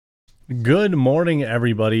Good morning,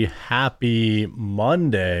 everybody. Happy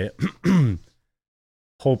Monday.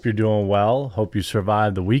 Hope you're doing well. Hope you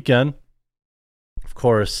survived the weekend. Of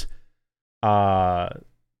course, uh,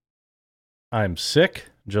 I'm sick,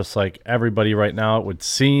 just like everybody right now, it would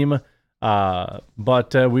seem.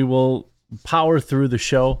 But we will power through the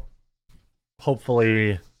show.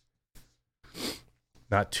 Hopefully,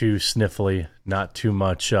 not too sniffly, not too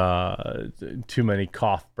much, too many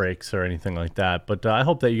cough breaks or anything like that. But I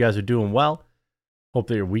hope that you guys are doing well. Hope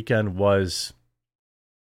that your weekend was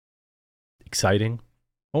exciting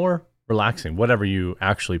or relaxing, whatever you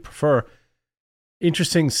actually prefer.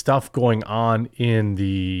 Interesting stuff going on in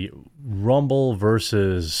the Rumble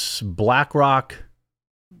versus Blackrock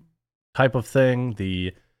type of thing.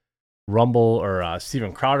 The Rumble or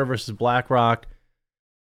Steven Crowder versus Blackrock.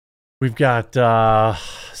 We've got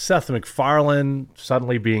Seth MacFarlane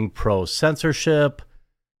suddenly being pro censorship.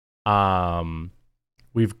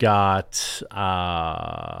 We've got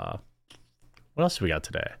what else do we got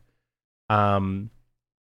today?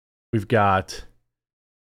 We've got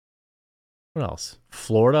what else?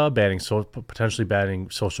 Florida potentially banning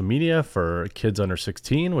social media for kids under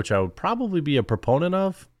 16, which I would probably be a proponent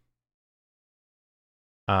of.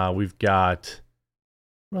 We've got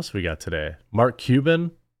what else we got today? Mark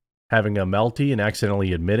Cuban having a melty and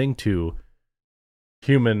accidentally admitting to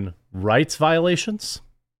human rights violations.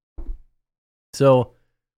 So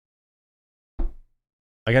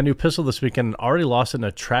I got a new pistol this weekend and already lost it in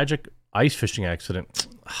a tragic ice fishing accident.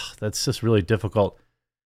 That's just really difficult.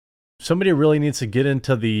 Somebody really needs to get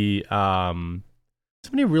into the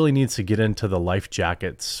life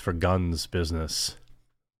jackets for guns business.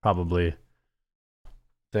 Probably.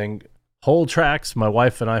 Thing. Whole tracks. My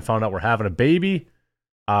wife and I found out we're having a baby.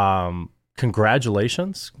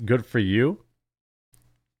 Congratulations. Good for you.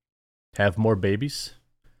 Have more babies.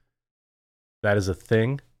 That is a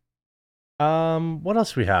thing. What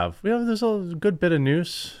else we have? There's a good bit of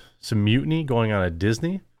news. Some mutiny going on at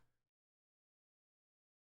Disney.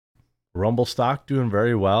 Rumble stock doing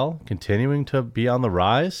very well, continuing to be on the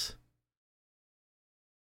rise.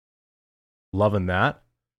 Loving that.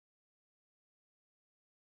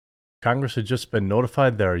 Congress had just been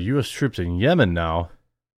notified there are U.S. troops in Yemen now.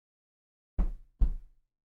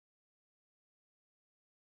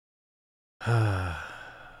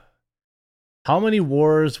 How many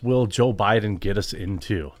wars will Joe Biden get us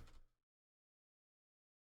into?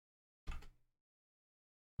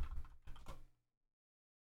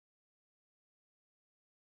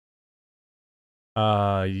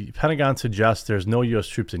 Pentagon suggests there's no U.S.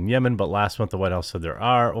 troops in Yemen, but last month the White House said there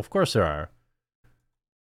are. Well, of course there are.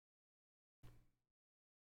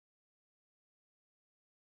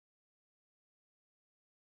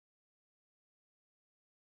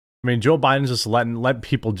 I mean, Joe Biden's just letting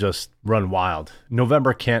people just run wild.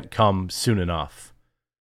 November can't come soon enough.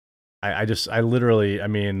 I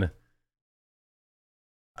mean,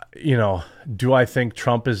 do I think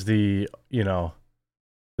Trump is the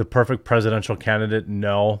perfect presidential candidate?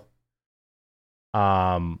 No.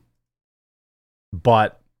 But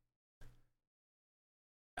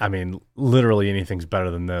I mean, literally anything's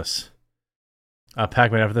better than this.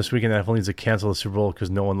 Pac-Man after this weekend, the NFL needs to cancel the Super Bowl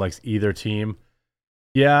because no one likes either team.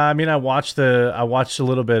 Yeah, I mean, I watched a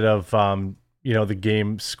little bit of the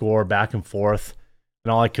game score back and forth,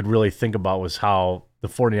 and all I could really think about was how the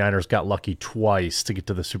 49ers got lucky twice to get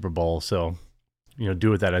to the Super Bowl. So, do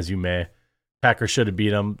with that as you may. Packers should have beat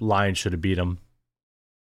them. Lions should have beat them.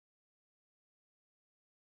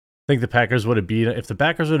 I think the Packers would have beat them. If the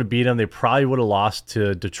Packers would have beat them, they probably would have lost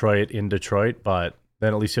to Detroit in Detroit, but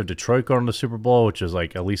then at least you have Detroit going to the Super Bowl, which is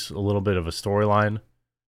like at least a little bit of a storyline.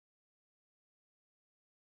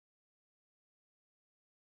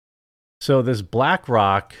 So this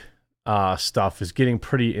Blackrock stuff is getting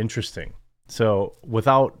pretty interesting. So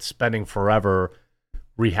without spending forever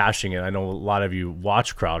rehashing it, I know a lot of you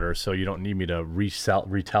watch Crowder, so you don't need me to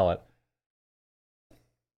retell it.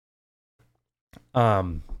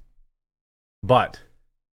 But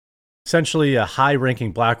essentially a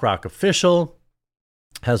high-ranking Blackrock official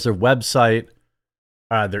has their website,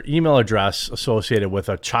 their email address associated with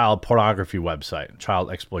a child pornography website,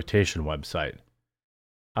 child exploitation website.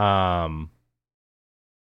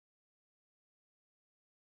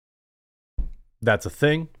 That's a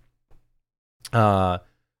thing. After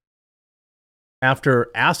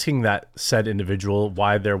asking that said individual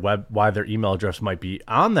why their email address might be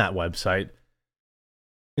on that website,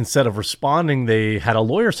 instead of responding, they had a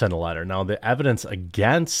lawyer send a letter. Now, the evidence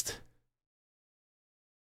against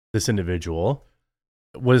this individual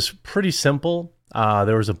was pretty simple.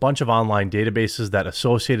 There was a bunch of online databases that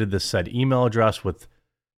associated this said email address with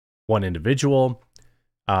one individual.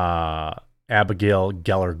 Abigail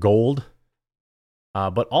Geller Gold.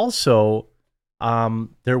 But also,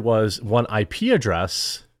 there was one IP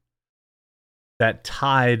address that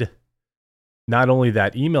tied not only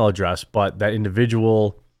that email address, but that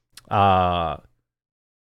individual to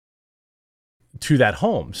that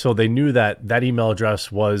home. So they knew that that email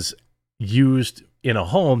address was used in a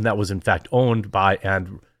home that was in fact owned by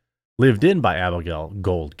and lived in by Abigail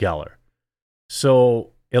Gold Geller.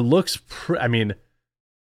 So it looks, to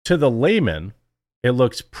the layman, it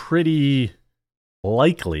looks pretty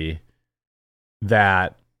likely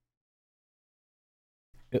that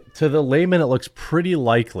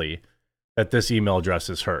this email address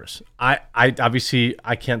is hers. I obviously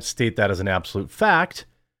I can't state that as an absolute fact,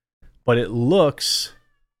 but it looks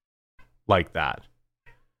like that.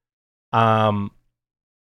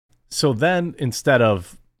 So then instead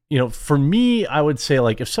of, for me, I would say,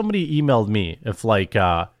 like, if somebody emailed me, if like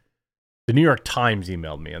the New York Times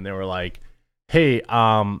emailed me and they were like, hey,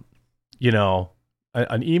 an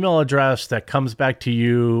email address that comes back to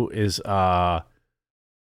you is tied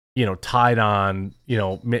on,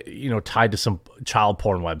 tied to some child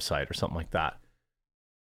porn website or something like that.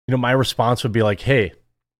 My response would be like, hey,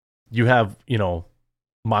 you have,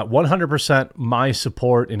 my 100% my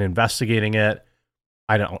support in investigating it.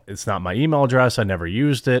 It's not my email address. I never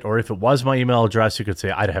used it. Or if it was my email address, you could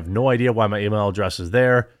say, I have no idea why my email address is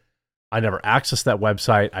there. I never accessed that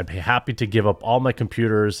website. I'd be happy to give up all my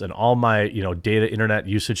computers and all my, data, internet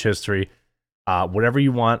usage history, whatever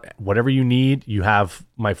you want, whatever you need. You have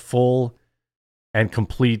my full and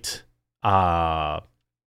complete, what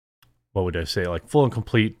would I say? Like full and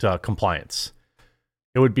complete compliance.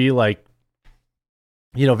 It would be like,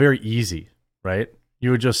 very easy, right?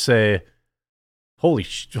 You would just say, holy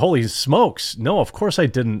smokes. No, of course I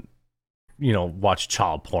didn't, watch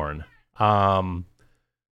child porn.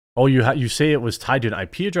 Oh, you say it was tied to an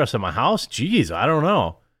IP address at my house? Geez, I don't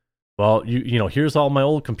know. Well, here's all my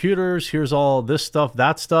old computers. Here's all this stuff,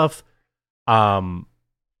 that stuff. Whatever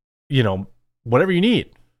you need.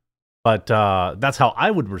 But that's how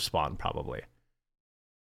I would respond, probably.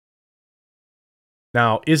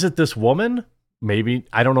 Now, is it this woman? Maybe.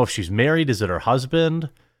 I don't know if she's married. Is it her husband?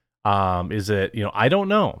 Is it, I don't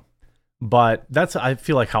know. But that's, I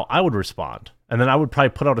feel like, how I would respond. And then I would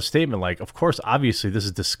probably put out a statement like, of course, obviously, this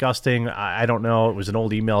is disgusting. I don't know. It was an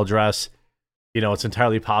old email address. It's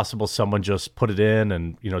entirely possible someone just put it in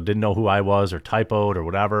and, didn't know who I was or typoed or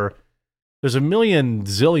whatever. There's a million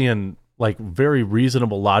zillion, like, very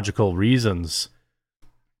reasonable, logical reasons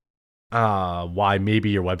why maybe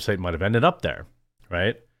your website might have ended up there,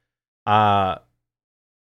 right? But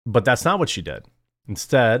that's not what she did.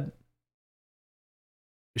 Instead,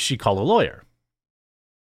 she called a lawyer.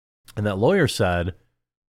 And that lawyer said,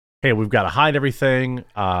 hey, we've got to hide everything. They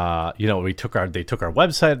took our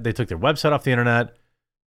website. They took their website off the internet.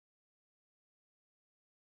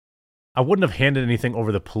 I wouldn't have handed anything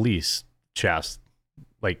over the police chest.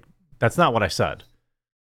 Like, that's not what I said,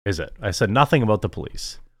 is it? I said nothing about the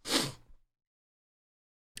police.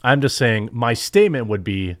 I'm just saying my statement would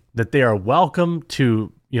be that they are welcome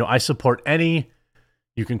to, I support any,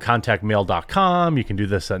 you can contact mail.com, you can do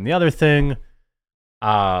this and the other thing.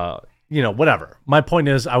 Whatever. My point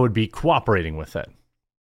is I would be cooperating with it.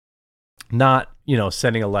 Not,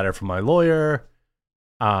 sending a letter from my lawyer,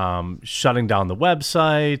 shutting down the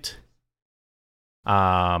website.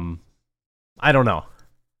 I don't know.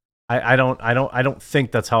 I don't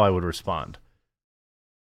think that's how I would respond.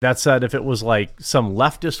 That said, if it was like some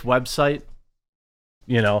leftist website,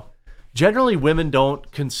 generally women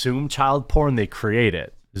don't consume child porn, they create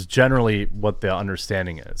it, is generally what the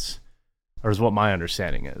understanding is. Or is what my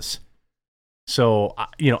understanding is. So,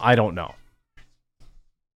 I don't know.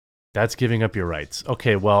 That's giving up your rights.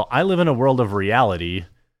 Okay, well, I live in a world of reality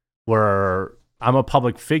where I'm a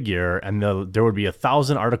public figure and there would be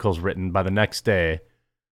 1,000 articles written by the next day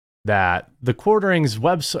that the Quartering's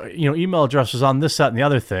website, email address was on this, that, and the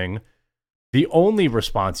other thing. The only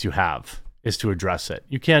response you have is to address it.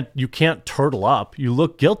 You can't turtle up. You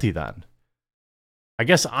look guilty then. I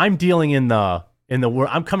guess I'm dealing in the world.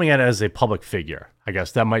 I'm coming at it as a public figure. I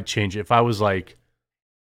guess that might change it. If I was like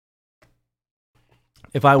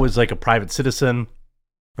a private citizen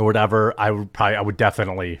or whatever, I would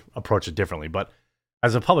definitely approach it differently. But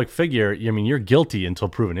as a public figure, you're guilty until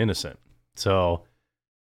proven innocent. So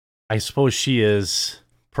I suppose she is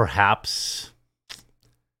perhaps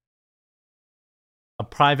a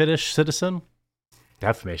private-ish citizen.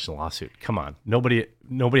 Defamation lawsuit. Come on. Nobody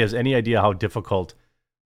has any idea how difficult.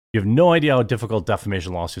 You have no idea how difficult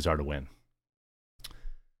defamation lawsuits are to win.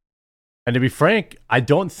 And to be frank, I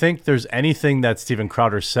don't think there's anything that Steven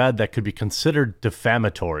Crowder said that could be considered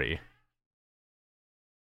defamatory.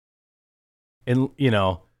 And,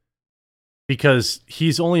 because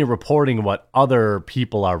he's only reporting what other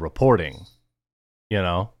people are reporting,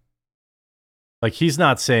 Like, he's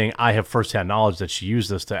not saying, I have firsthand knowledge that she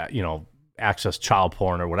used this to, access child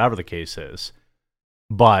porn or whatever the case is.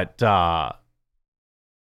 But,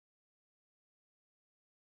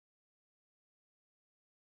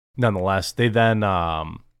 nonetheless, they then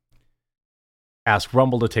asked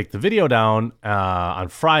Rumble to take the video down. On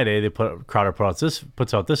Friday, Crowder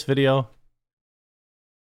puts out this video.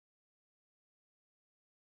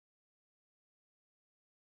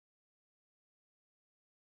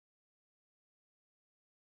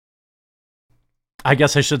 I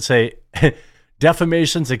guess I should say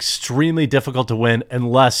defamation's extremely difficult to win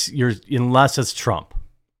unless it's Trump.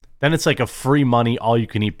 Then it's like a free money, all you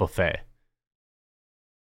can eat buffet.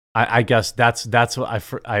 I guess that's what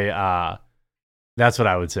that's what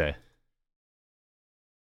I would say.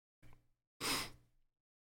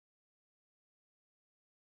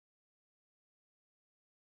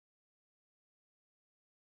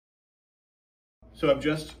 So I've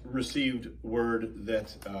just received word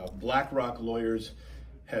that Blackrock lawyers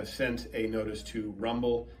have sent a notice to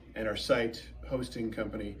Rumble and our site hosting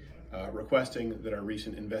company requesting that our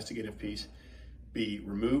recent investigative piece be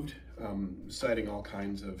removed, citing all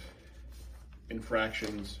kinds of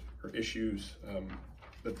infractions or issues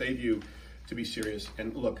that they view to be serious.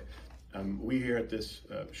 And look, we here at this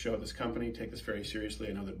show, this company, take this very seriously.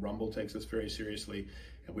 I know that Rumble takes this very seriously.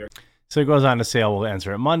 And we are. So he goes on to say, I will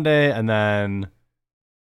answer it Monday, and then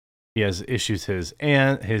he has issues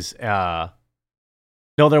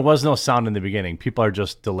no, there was no sound in the beginning. People are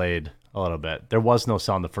just delayed a little bit. There was no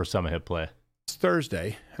sound the first time I hit play. It's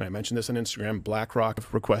Thursday, and I mentioned this on Instagram.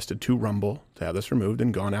 BlackRock requested to Rumble to have this removed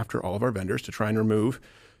and gone after all of our vendors to try and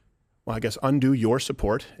undo your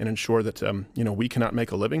support and ensure that, we cannot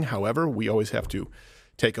make a living. However, we always have to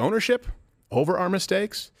take ownership over our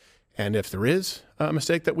mistakes. And if there is a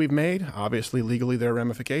mistake that we've made, obviously legally there are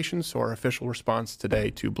ramifications. So our official response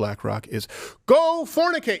today to BlackRock is, go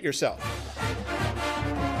fornicate yourself.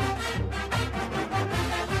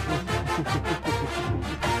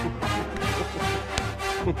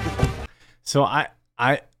 So I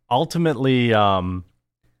ultimately I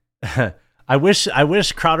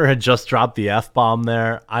wish Crowder had just dropped the F-bomb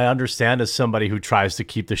there. I understand as somebody who tries to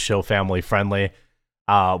keep the show family friendly,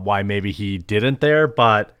 why maybe he didn't there,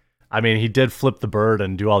 but I mean, he did flip the bird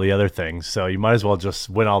and do all the other things, so you might as well just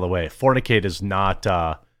win all the way. Fornicate is not,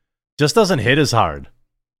 just doesn't hit as hard.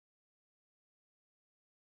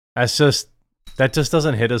 That just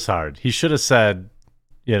doesn't hit as hard. He should have said,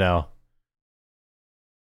 at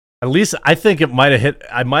least I think I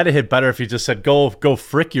might have hit better if he just said, go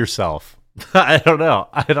frick yourself. I don't know.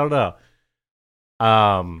 I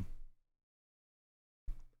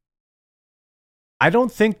don't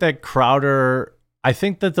think that Crowder... I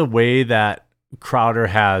think that the way that Crowder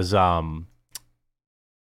has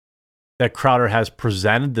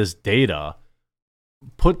presented this data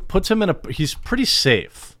puts him in he's pretty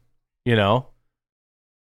safe, Look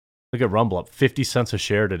at Rumble up 50 cents a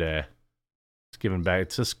share today. It's giving back.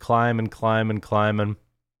 It's just climbing.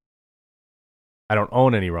 I don't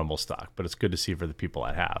own any Rumble stock, but it's good to see for the people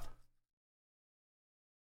I have.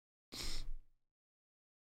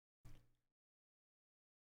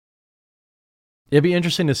 It'd be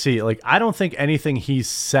interesting to see. Like, I don't think anything he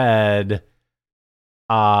said,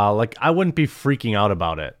 I wouldn't be freaking out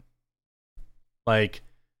about it. Like,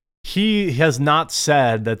 he has not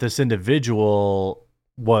said that this individual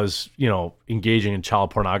was, engaging in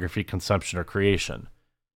child pornography consumption or creation.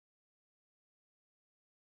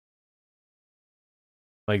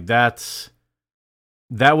 Like, that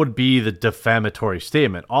would be the defamatory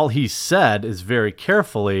statement. All he said is very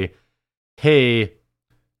carefully, hey,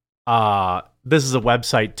 this is a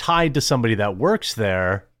website tied to somebody that works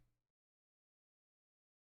there.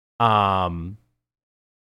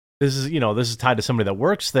 This is tied to somebody that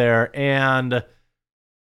works there, and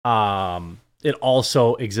it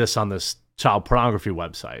also exists on this child pornography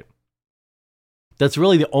website. That's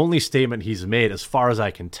really the only statement he's made as far as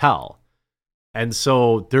I can tell. And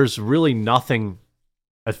so there's really nothing,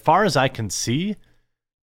 as far as I can see,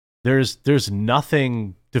 there's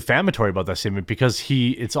nothing defamatory about that statement because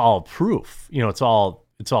it's all proof. It's all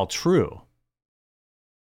true.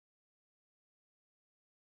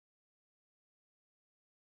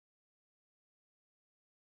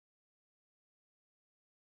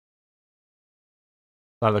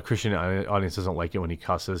 A lot of the Christian audience doesn't like it when he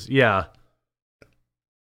cusses. Yeah.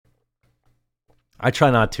 I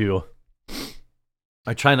try not to.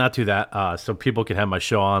 I try not to that so people can have my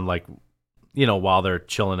show on like while they're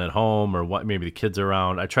chilling at home or what maybe the kids are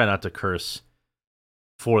around. I try not to curse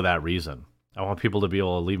for that reason. I want people to be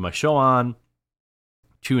able to leave my show on,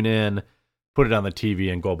 tune in, put it on the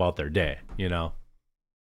TV and go about their day,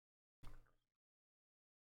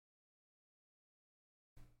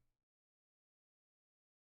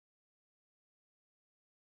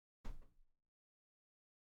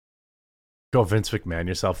 Go Vince McMahon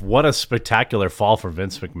yourself. What a spectacular fall for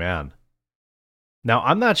Vince McMahon. Now,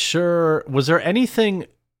 I'm not sure, was there anything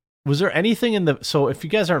in the, so if you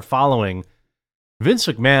guys aren't following, Vince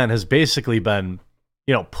McMahon has basically been,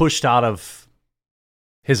 pushed out of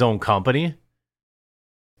his own company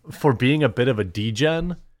for being a bit of a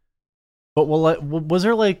degen. But was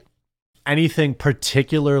there like anything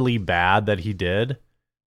particularly bad that he did?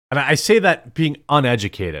 And I say that being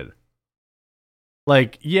uneducated.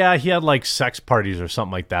 Like, yeah, he had like sex parties or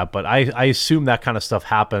something like that, but I assume that kind of stuff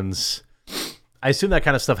happens. I assume that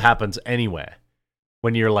kind of stuff happens anyway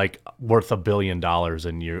when you're like worth $1 billion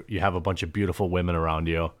and you have a bunch of beautiful women around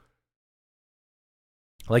you.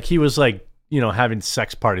 Like he was like, having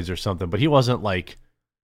sex parties or something, but he wasn't like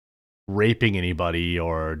raping anybody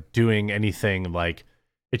or doing anything. Like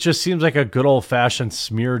it just seems like a good old fashioned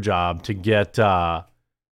smear job to get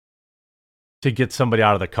somebody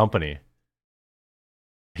out of the company.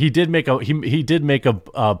 He did make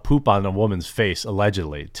a poop on a woman's face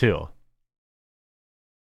allegedly too.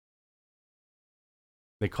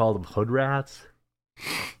 They called them hood rats.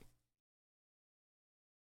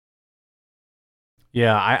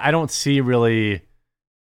 Yeah, I don't see really.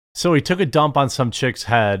 So he took a dump on some chick's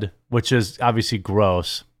head, which is obviously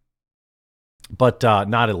gross, but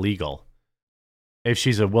not illegal. If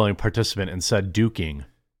she's a willing participant and said duking,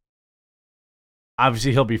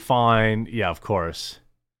 obviously he'll be fine. Yeah, of course.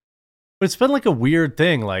 But it's been like a weird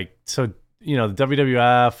thing. Like, so, the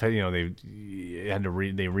WWF,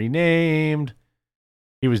 they renamed.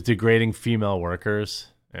 He was degrading female workers.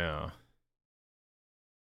 Yeah.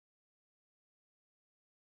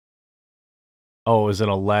 Oh, it was an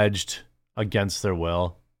alleged against their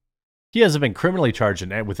will. He hasn't been criminally charged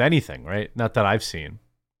with anything, right? Not that I've seen.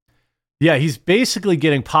 Yeah, he's basically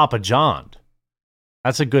getting Papa John'd.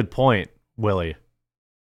 That's a good point, Willie.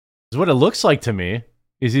 Is what it looks like to me.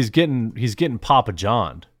 Is he's getting Papa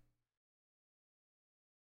John'd.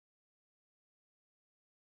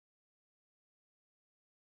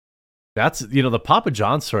 That's the Papa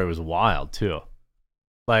John story was wild too.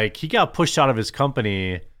 Like he got pushed out of his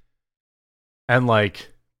company and like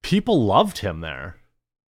people loved him there.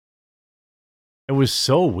 It was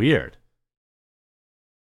so weird.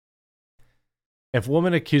 If a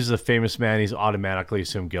woman accuses a famous man, he's automatically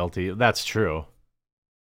assumed guilty. That's true.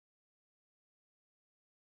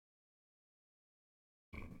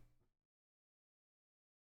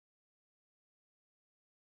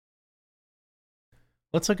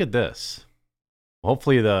 Let's look at this.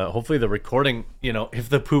 Hopefully the recording, if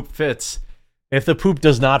the poop fits. If the poop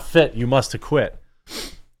does not fit, you must acquit.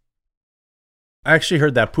 I actually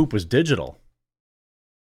heard that poop was digital.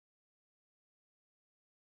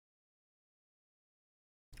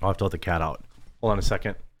 I'll have to let the cat out. Hold on a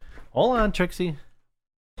second. Hold on, Trixie.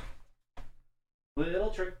 Little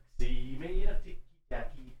Trixie made a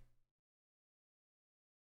ticky-tacky.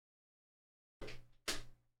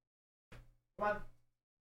 Come on.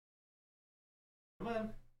 Come on.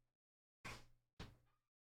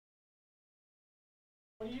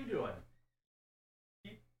 What are you doing?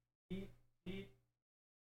 Eat.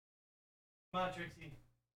 Come on, Trixie.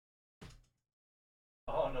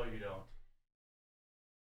 Oh, no, you don't.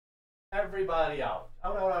 Everybody out.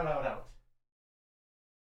 Out.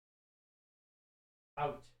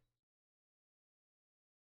 Out.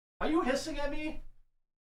 Are you hissing at me?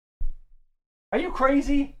 Are you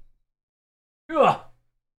crazy? Ugh.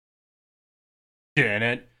 Did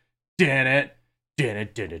it.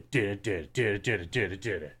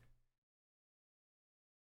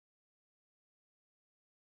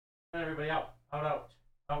 Everybody out. Out.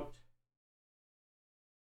 Come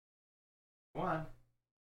on.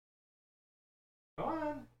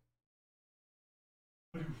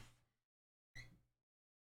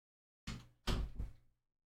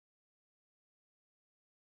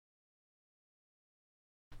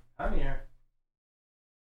 Come here.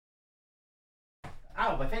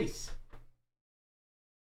 Ow, my face.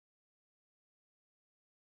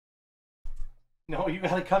 No, you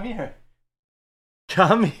gotta come here.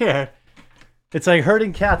 Come here. It's like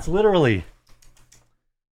herding cats, literally.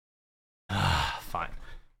 Fine.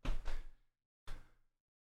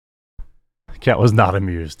 The cat was not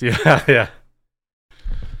amused. Yeah.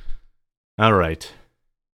 All right.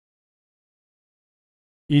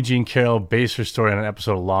 E. Jean Carroll based her story on an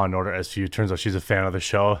episode of Law & Order SVU. Turns out she's a fan of the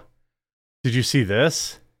show. Did you see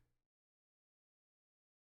this?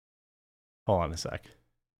 Hold on a sec.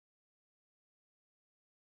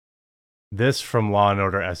 This from Law &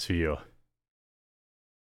 Order SVU.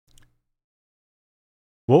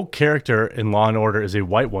 Woke character in Law & Order is a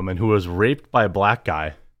white woman who was raped by a black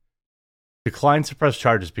guy. Declined to press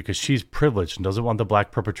charges because she's privileged and doesn't want the black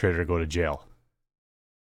perpetrator to go to jail.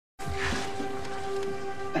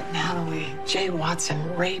 But Natalie, Jay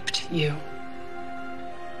Watson raped you.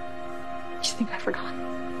 You think I forgot?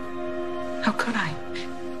 How could I?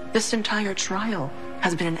 This entire trial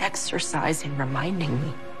has been an exercise in reminding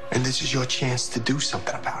me. And this is your chance to do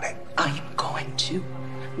something about it. I am going to.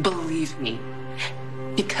 Believe me.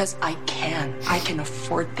 Because I can. I can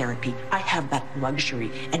afford therapy. I have that luxury.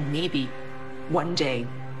 And maybe one day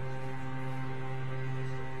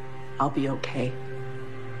I'll be okay.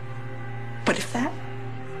 But if that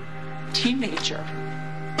teenager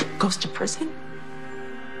goes to prison,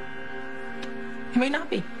 he may not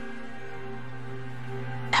be.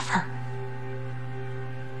 Ever.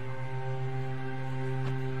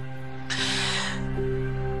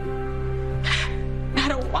 I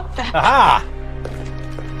don't want that. Aha!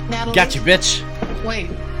 Natalie. Got you, bitch. Wait.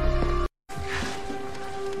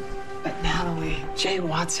 But Natalie, Jay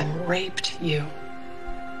Watson raped you.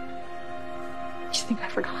 You think I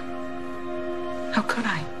forgot? How could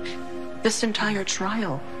I? This entire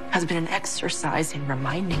trial has been an exercise in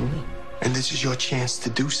reminding me. And this is your chance to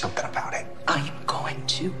do something about it. I am going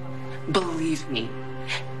to. Believe me.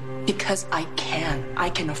 Because I can. I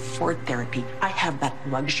can afford therapy. I have that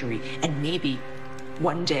luxury. And maybe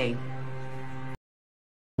one day.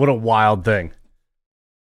 What a wild thing.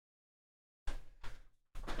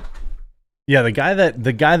 Yeah, the guy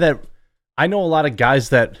that I know a lot of guys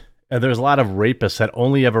that there's a lot of rapists that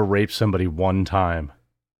only ever rape somebody one time.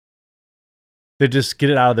 They just get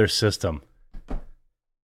it out of their system.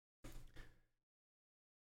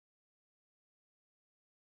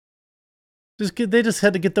 They just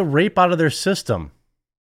had to get the rape out of their system.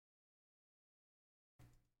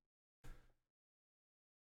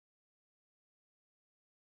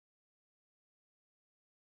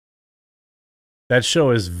 That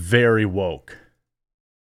show is very woke.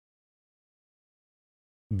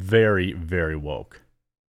 Very, very woke.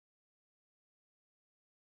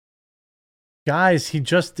 Guys,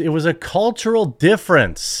 it was a cultural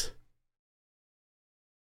difference.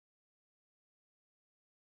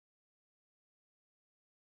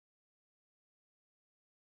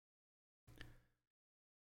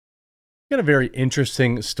 Got a very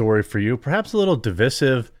interesting story for you, perhaps a little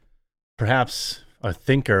divisive, perhaps a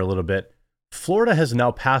thinker a little bit. Florida has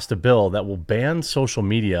now passed a bill that will ban social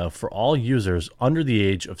media for all users under the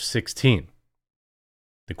age of 16.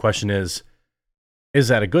 The question is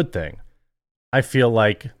that a good thing? I feel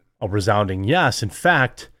like a resounding yes. In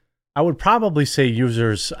fact, I would probably say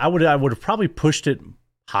users, I would have probably pushed it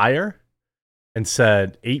higher and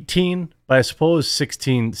said 18, but I suppose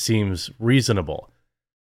 16 seems reasonable.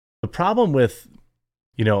 The problem with,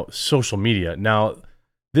 social media, now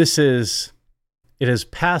it has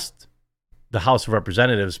passed the House of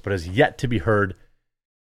Representatives, but has yet to be heard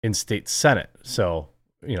in state Senate. So,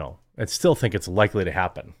 I still think it's likely to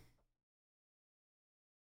happen.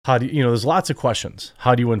 How do there's lots of questions.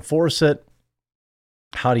 How do you enforce it?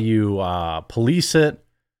 How do you police it?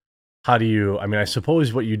 I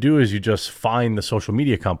suppose what you do is you just fine the social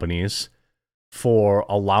media companies for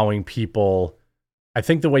allowing people. I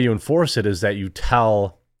think the way you enforce it is that you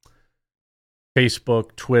tell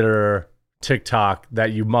Facebook, Twitter, TikTok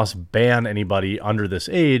that you must ban anybody under this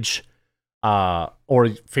age or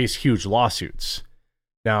face huge lawsuits.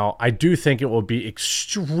 Now, I do think it will be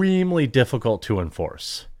extremely difficult to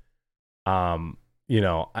enforce.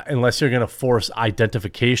 Unless you're going to force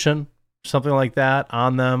identification, something like that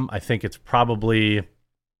on them. I think it's probably,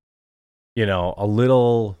 a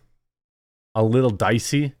little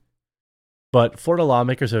dicey. But Florida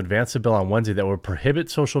lawmakers have advanced a bill on Wednesday that would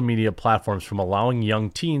prohibit social media platforms from allowing young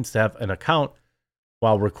teens to have an account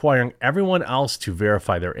while requiring everyone else to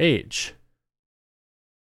verify their age.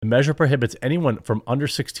 The measure prohibits anyone from under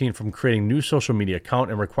 16 from creating new social media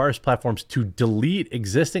account and requires platforms to delete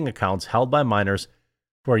existing accounts held by minors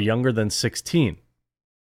who are younger than 16.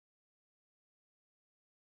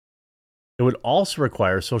 It would also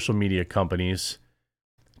require social media companies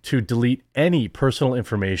to delete any personal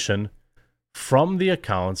information from the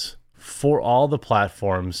accounts for all the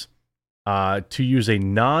platforms to use a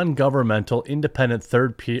non-governmental, independent,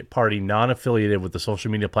 third-party, non-affiliated with the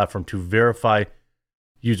social media platform to verify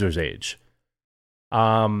user's age.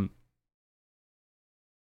 I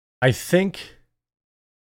think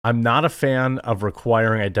I'm not a fan of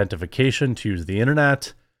requiring identification to use the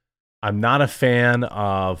internet. I'm not a fan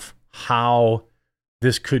of how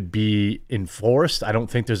this could be enforced. I don't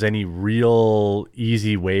think there's any real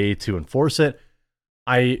easy way to enforce it.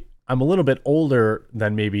 I'm a little bit older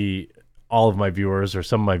than maybe all of my viewers or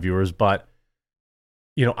some of my viewers, but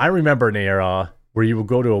I remember an era where you would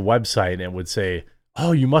go to a website and it would say,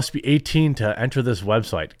 "Oh, you must be 18 to enter this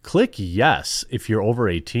website. Click yes if you're over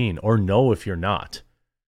 18 or no if you're not."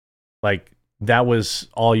 Like, that was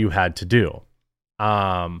all you had to do.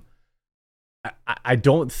 I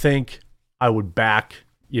don't think I would back,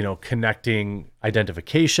 connecting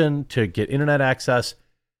identification to get internet access.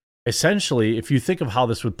 Essentially, if you think of how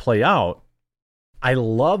this would play out, I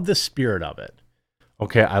love the spirit of it.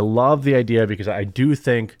 Okay, I love the idea because I do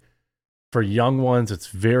think for young ones, it's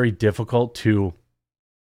very difficult to,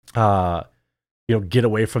 get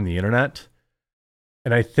away from the internet.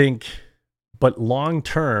 And I think, but long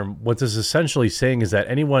term, what this is essentially saying is that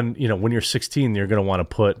anyone, when you're 16, you're going to want to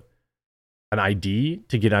put an ID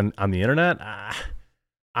to get on the internet.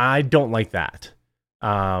 I don't like that.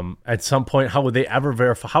 At some point, how would they ever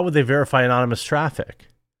verify? How would they verify anonymous traffic?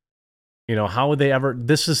 How would they ever?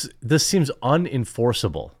 This seems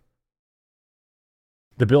unenforceable.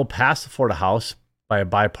 The bill passed the Florida House by a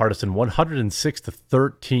bipartisan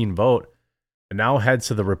 106-13 vote, and now heads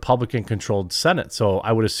to the Republican-controlled Senate. So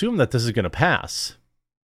I would assume that this is going to pass.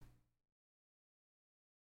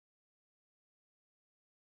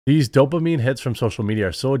 These dopamine hits from social media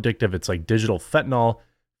are so addictive, it's like digital fentanyl.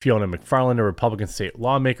 Fiona McFarland, a Republican state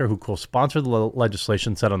lawmaker who co-sponsored the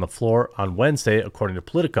legislation, said on the floor on Wednesday, according to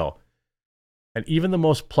Politico. And even the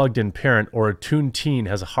most plugged-in parent or attuned teen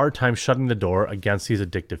has a hard time shutting the door against these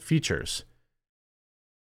addictive features.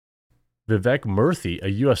 Vivek Murthy, a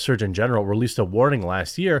U.S. Surgeon General, released a warning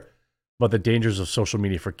last year about the dangers of social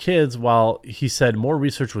media for kids. While he said more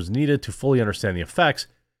research was needed to fully understand the effects,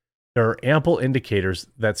 there are ample indicators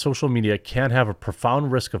that social media can have a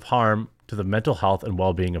profound risk of harm to the mental health and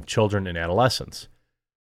well-being of children and adolescents.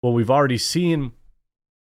 Well, we've already seen,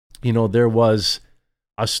 there was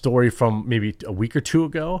a story from maybe a week or two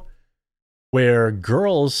ago where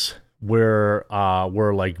girls were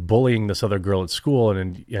like bullying this other girl at school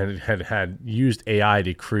and had used AI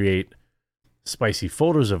to create spicy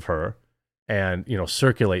photos of her and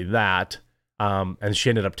circulate that, and she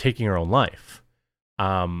ended up taking her own life.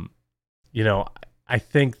 I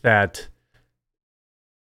think that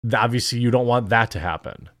obviously you don't want that to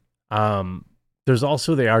happen. There's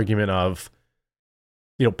also the argument of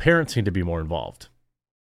parents need to be more involved.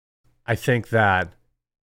 I think that,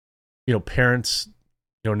 parents,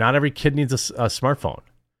 not every kid needs a smartphone.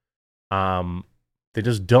 They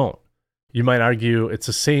just don't. You might argue it's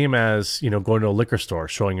the same as, going to a liquor store,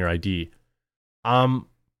 showing your ID.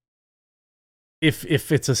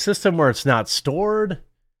 If it's a system where it's not stored,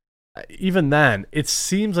 even then, it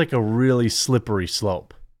seems like a really slippery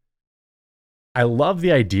slope. I love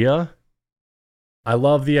the idea. I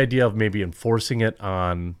love the idea of maybe enforcing it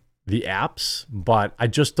on the apps, but I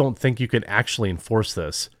just don't think you can actually enforce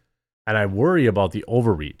this. And I worry about the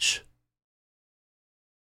overreach.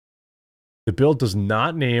 The bill does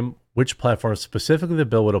not name which platform specifically the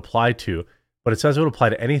bill would apply to, but it says it would apply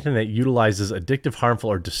to anything that utilizes addictive,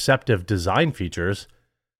 harmful, or deceptive design features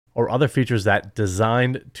or other features that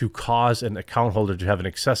designed to cause an account holder to have an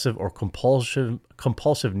excessive or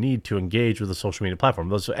compulsive need to engage with a social media platform.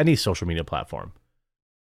 Those any social media platform.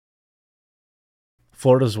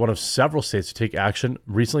 Florida is one of several states to take action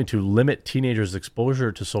recently to limit teenagers'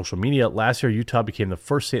 exposure to social media. Last year, Utah became the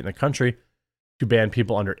first state in the country to ban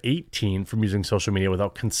people under 18 from using social media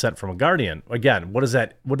without consent from a guardian. Again, what does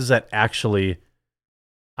that actually,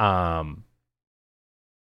 what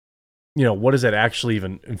does that actually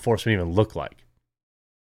enforcement even look like?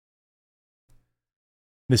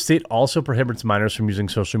 The state also prohibits minors from using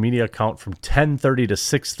social media account from 10:30 to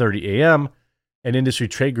 6:30 a.m. An industry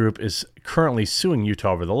trade group is currently suing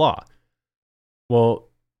Utah over the law. Well,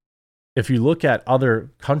 if you look at other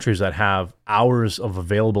countries that have hours of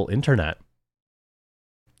available internet,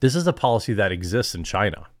 this is a policy that exists in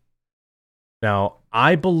China. Now,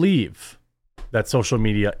 I believe that social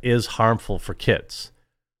media is harmful for kids.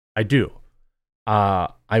 I do.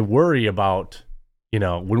 I worry about,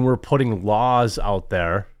 when we're putting laws out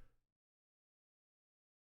there,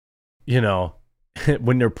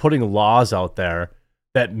 when they're putting laws out there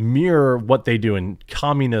that mirror what they do in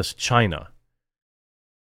communist China.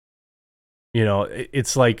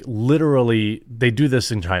 It's like literally they do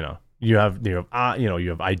this in China. You have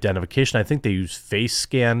identification. I think they use face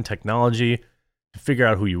scan technology to figure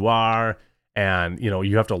out who you are, and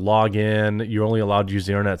you have to log in. You're only allowed to use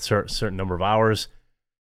the internet a certain number of hours.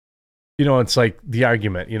 It's like the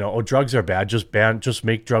argument, oh, drugs are bad, just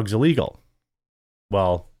make drugs illegal.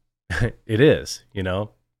 Well, it is,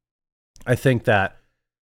 I think that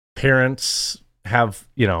parents have,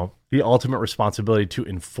 the ultimate responsibility to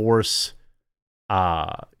enforce,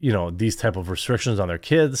 these type of restrictions on their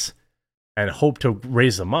kids and hope to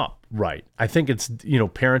raise them up right. I think it's,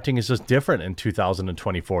 parenting is just different in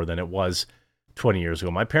 2024 than it was 20 years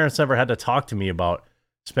ago. My parents never had to talk to me about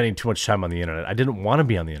spending too much time on the internet. I didn't want to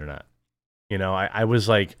be on the internet. I was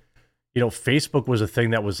like, Facebook was a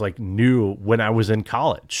thing that was like new when I was in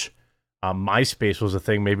college. MySpace was a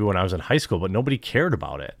thing maybe when I was in high school, but nobody cared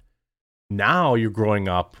about it. Now you're growing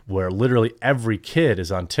up where literally every kid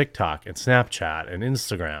is on TikTok and Snapchat and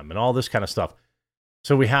Instagram and all this kind of stuff.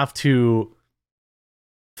 So we have to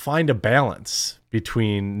find a balance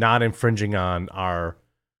between not infringing on our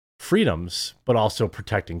freedoms, but also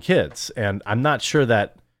protecting kids. And I'm not sure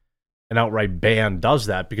that an outright ban does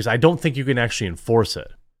that because I don't think you can actually enforce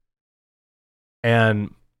it.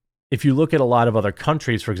 And if you look at a lot of other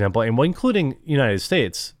countries, for example, and including United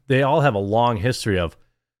States, they all have a long history of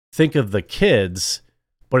think of the kids,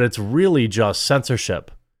 but it's really just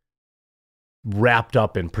censorship wrapped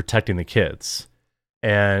up in protecting the kids.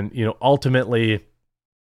 And, ultimately,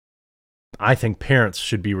 I think parents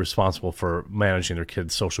should be responsible for managing their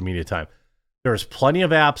kids' social media time. There's plenty of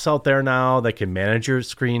apps out there now that can manage your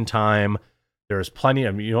screen time. There's plenty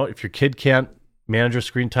of, if your kid can't manage your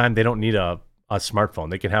screen time, they don't need a smartphone.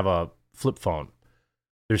 They can have a flip phone.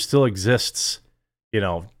 There still exists,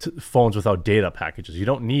 phones without data packages. You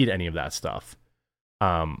don't need any of that stuff.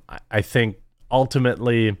 I think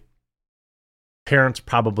ultimately parents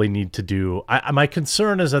probably need to do. My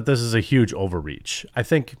concern is that this is a huge overreach. I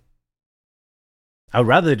think I would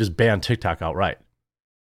rather they just ban TikTok outright.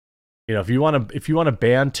 If you want to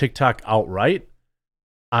ban TikTok outright,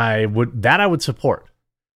 I would support.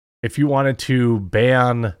 If you wanted to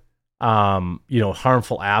ban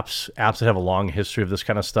harmful apps that have a long history of this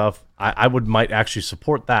kind of stuff, I might actually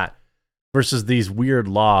support that versus these weird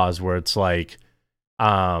laws where it's like,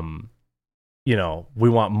 we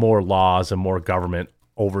want more laws and more government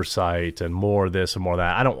oversight and more this and more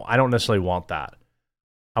that. I don't necessarily want that.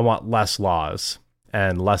 I want less laws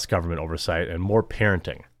and less government oversight and more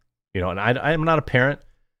parenting, and I'm not a parent.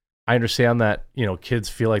 I understand that, kids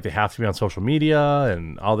feel like they have to be on social media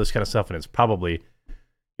and all this kind of stuff. And it's probably,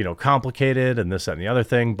 complicated and this, that, and the other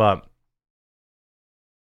thing, but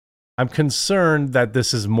I'm concerned that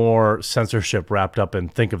this is more censorship wrapped up in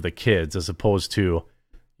think of the kids as opposed to,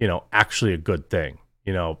 actually a good thing.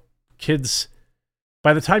 Kids,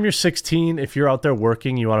 by the time you're 16, if you're out there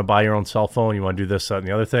working, you want to buy your own cell phone, you want to do this, that, and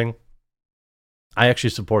the other thing, I actually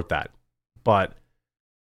support that. But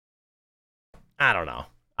I don't know.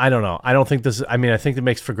 I don't think I think it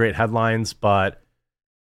makes for great headlines, but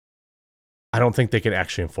I don't think they can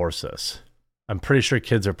actually enforce this. I'm pretty sure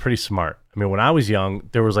kids are pretty smart. I mean, when I was young,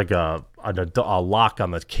 there was like a lock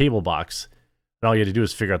on the cable box, and all you had to do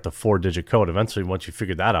was figure out the 4-digit code. Eventually, once you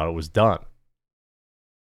figured that out, it was done.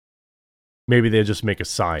 Maybe they just make a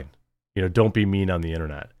sign, don't be mean on the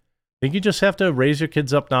internet. I think you just have to raise your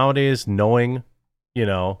kids up nowadays knowing,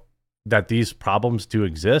 that these problems do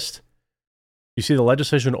exist. You see, the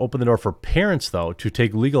legislation opened the door for parents, though, to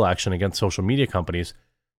take legal action against social media companies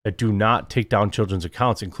that do not take down children's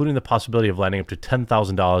accounts, including the possibility of landing up to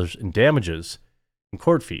 $10,000 in damages and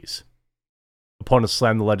court fees. Opponents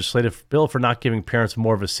slammed the legislative bill for not giving parents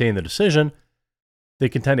more of a say in the decision. They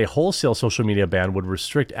contend a wholesale social media ban would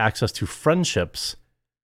restrict access to friendships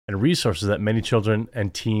and resources that many children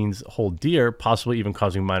and teens hold dear, possibly even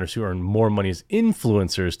causing minors who earn more money as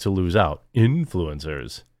influencers to lose out.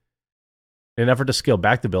 Influencers. In an effort to scale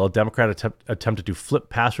back the bill, a Democrat attempted to flip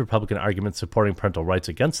past Republican arguments supporting parental rights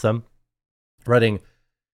against them, writing,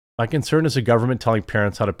 "My concern is the government telling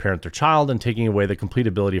parents how to parent their child and taking away the complete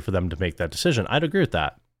ability for them to make that decision." I'd agree with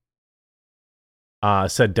that,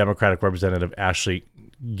 said Democratic Representative Ashley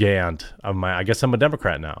Gant. I guess I'm a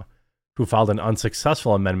Democrat now, who filed an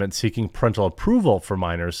unsuccessful amendment seeking parental approval for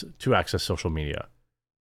minors to access social media.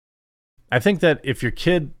 I think that if your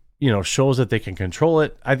kid shows that they can control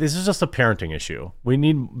it. This is just a parenting issue. We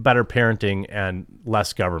need better parenting and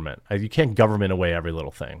less government. You can't government away every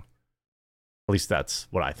little thing. At least that's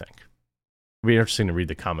what I think. It'll be interesting to read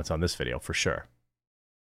the comments on this video for sure.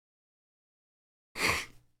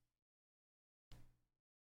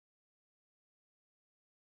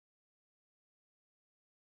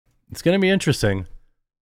 It's going to be interesting.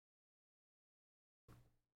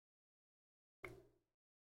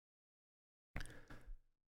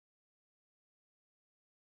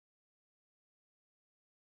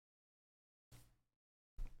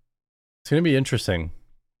 It's going to be interesting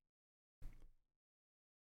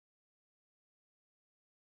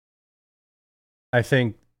I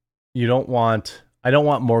think I don't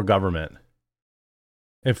want more government.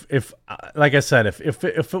 If like I said, if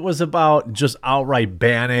it was about just outright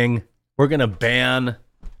banning, we're going to ban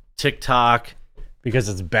TikTok because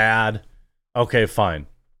it's bad. Okay, fine.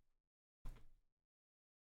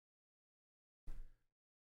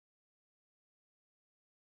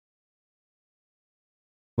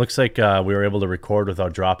 Looks like we were able to record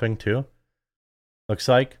without dropping too. Looks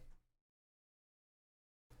like.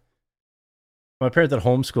 My parents that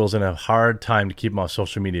homeschools and have a hard time to keep them off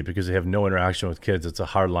social media because they have no interaction with kids. It's a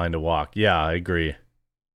hard line to walk. Yeah, I agree.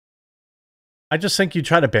 I just think you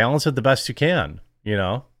try to balance it the best you can, you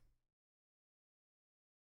know?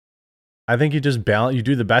 I think you just you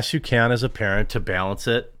do the best you can as a parent to balance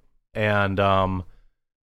it. And,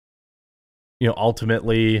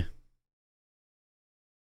 ultimately,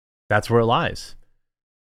 that's where it lies.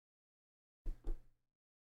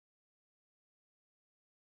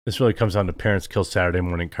 This really comes down to parents kill Saturday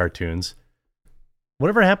morning cartoons.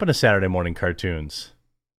 Whatever happened to Saturday morning cartoons?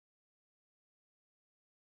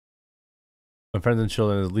 My friends and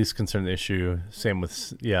children are the least concerned the issue. Same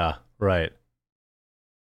with, yeah, right.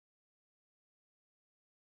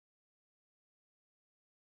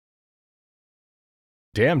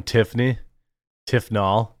 Damn, Tiffany.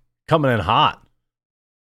 Tiffnall. Coming in hot.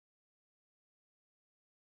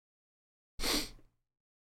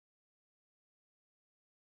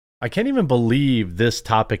 I can't even believe this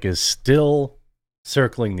topic is still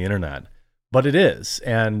circling the internet, but it is,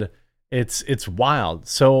 and it's wild.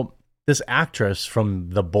 So this actress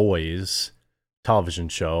from The Boys television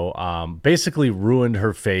show basically ruined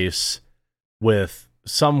her face with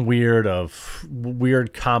some weird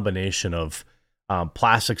combination of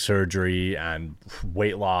plastic surgery and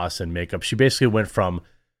weight loss and makeup. She basically went from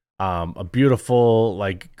a beautiful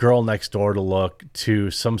like girl next door to look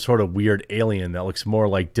to some sort of weird alien that looks more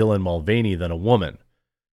like Dylan Mulvaney than a woman.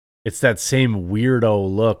 It's that same weirdo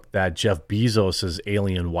look that Jeff Bezos'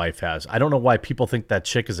 alien wife has. I don't know why people think that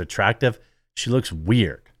chick is attractive. She looks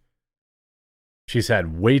weird. She's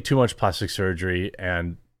had way too much plastic surgery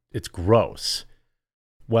and it's gross.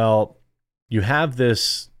 Well, you have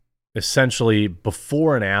this essentially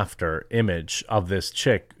before and after image of this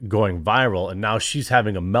chick going viral, and now she's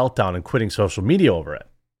having a meltdown and quitting social media over it.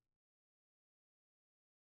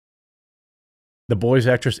 The Boys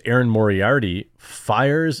actress Erin Moriarty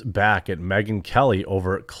fires back at Megyn Kelly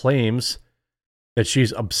over claims that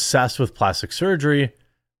she's obsessed with plastic surgery.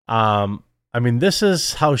 This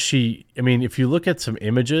is how if you look at some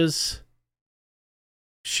images,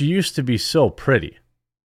 she used to be so pretty.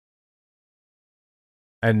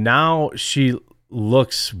 And now she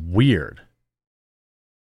looks weird.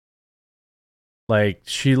 Like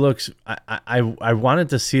she looks, I wanted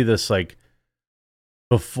to see this like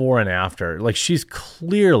before and after. Like she's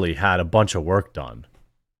clearly had a bunch of work done.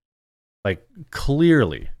 Like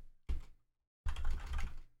clearly.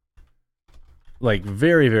 Like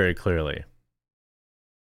very, very clearly.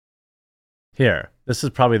 Here, this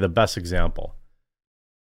is probably the best example.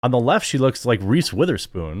 On the left, she looks like Reese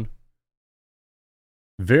Witherspoon.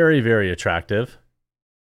 Very, very attractive.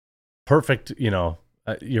 Perfect,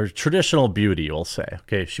 your traditional beauty, we'll say.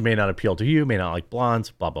 Okay, she may not appeal to you, may not like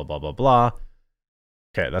blondes, blah, blah, blah, blah, blah.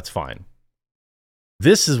 Okay, that's fine.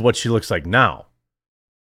 This is what she looks like now.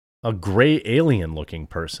 A gray alien-looking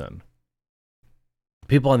person.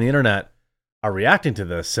 People on the internet are reacting to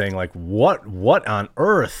this, saying like, what on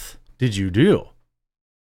earth did you do?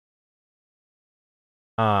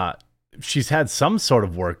 She's had some sort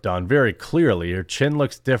of work done very clearly. Her chin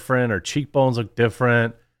looks different. Her cheekbones look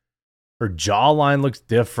different. Her jawline looks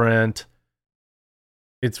different.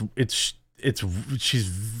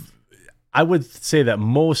 I would say that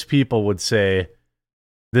most people would say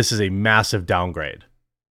this is a massive downgrade.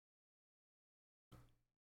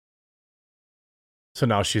 So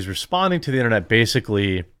now she's responding to the internet,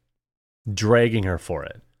 basically dragging her for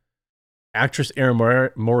it. Actress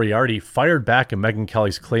Erin Moriarty fired back at Megyn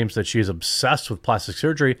Kelly's claims that she is obsessed with plastic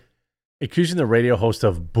surgery, accusing the radio host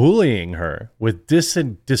of bullying her with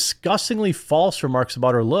disgustingly false remarks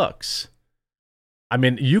about her looks.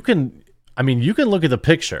 You can look at the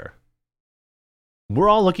picture. We're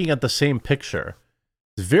all looking at the same picture.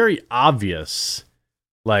 It's very obvious,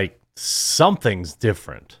 like something's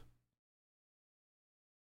different.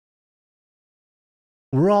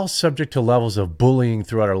 We're all subject to levels of bullying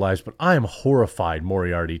throughout our lives, but I am horrified,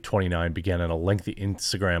 Moriarty, 29, began in a lengthy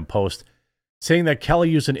Instagram post, saying that Kelly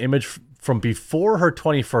used an image from before her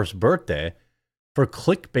 21st birthday for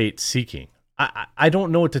clickbait seeking. I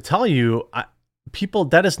don't know what to tell you. People,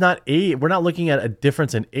 that is not age. We're not looking at a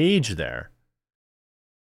difference in age there.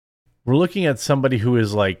 We're looking at somebody who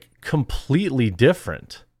is like completely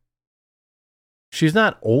different. She's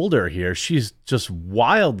not older here. She's just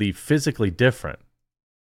wildly physically different.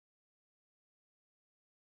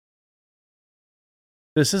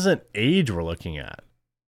 This isn't age we're looking at.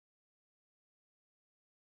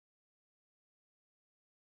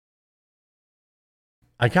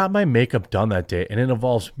 I got my makeup done that day, and it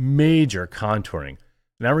involves major contouring.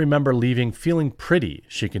 And I remember leaving feeling pretty,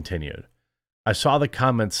 she continued. I saw the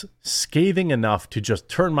comments scathing enough to just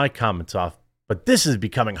turn my comments off, but this is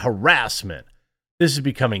becoming harassment. This is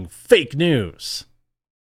becoming fake news.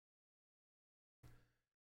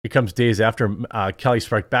 It comes days after Kelly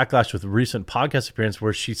sparked backlash with a recent podcast appearance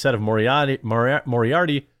where she said of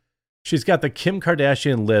Moriarty, she's got the Kim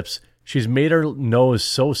Kardashian lips. She's made her nose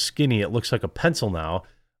so skinny it looks like a pencil now.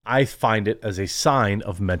 I find it as a sign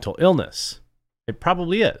of mental illness. It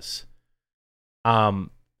probably is. I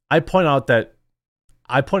pointed out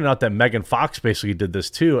that Megan Fox basically did this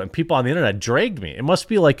too, and people on the internet dragged me. It must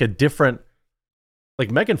be like a different. Like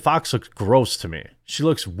Megan Fox looks gross to me. She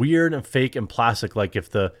looks weird and fake and plastic. Like if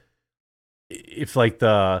the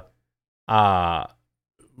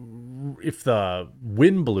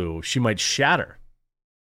wind blew, she might shatter.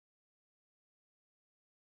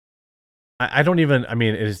 I don't even. I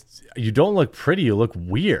mean, you don't look pretty. You look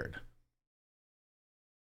weird.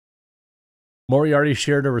 Moriarty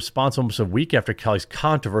shared a response almost a week after Kelly's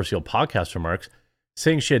controversial podcast remarks,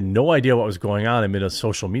 saying she had no idea what was going on amid a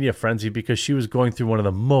social media frenzy because she was going through one of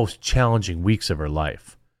the most challenging weeks of her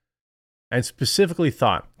life. And specifically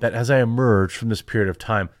thought that as I emerged from this period of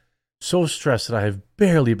time, so stressed that I have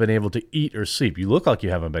barely been able to eat or sleep. You look like you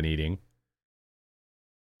haven't been eating.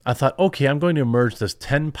 I thought, okay, I'm going to emerge this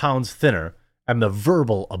 10 pounds thinner, and the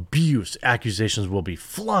verbal abuse accusations will be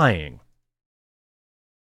flying.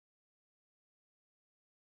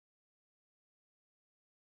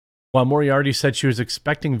 While Moriarty said she was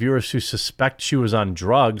expecting viewers to suspect she was on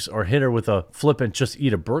drugs or hit her with a flippant just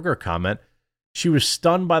eat a burger comment, she was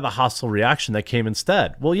stunned by the hostile reaction that came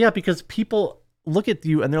instead. Well, yeah, because people look at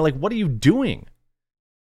you and they're like, what are you doing?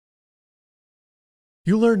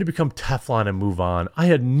 You learn to become Teflon and move on. I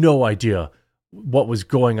had no idea what was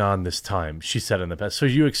going on this time, she said in the past. So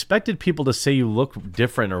you expected people to say you look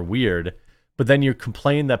different or weird, but then you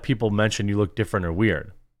complain that people mention you look different or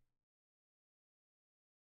weird.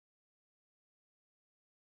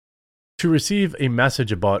 To receive a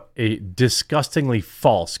message about a disgustingly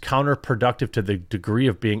false, counterproductive to the degree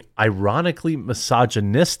of being ironically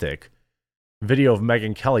misogynistic video of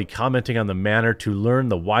Megyn Kelly commenting on the manner to learn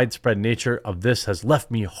the widespread nature of this has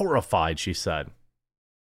left me horrified, she said.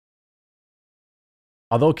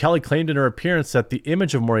 Although Kelly claimed in her appearance that the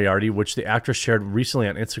image of Moriarty, which the actress shared recently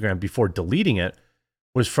on Instagram before deleting it,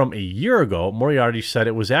 was from a year ago, Moriarty said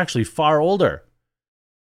it was actually far older.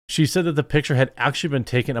 She said that the picture had actually been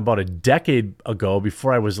taken about a decade ago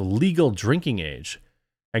before I was legal drinking age,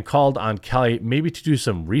 and called on Kelly maybe to do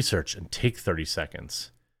some research and take 30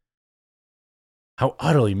 seconds. How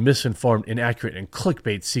utterly misinformed, inaccurate, and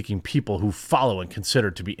clickbait-seeking people who follow and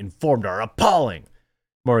consider to be informed are appalling,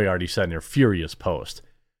 Moriarty said in her furious post,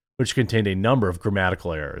 which contained a number of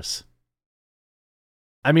grammatical errors.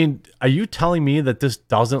 I mean, are you telling me that this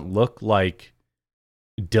doesn't look like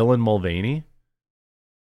Dylan Mulvaney?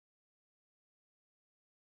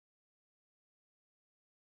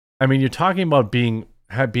 I mean, you're talking about being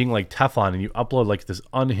like Teflon, and you upload like this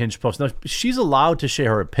unhinged post. Now, she's allowed to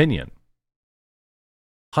share her opinion.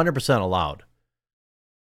 100% allowed.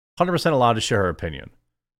 100% allowed to share her opinion.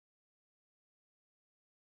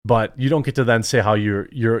 But you don't get to then say how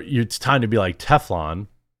it's time to be like Teflon.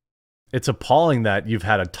 It's appalling that you've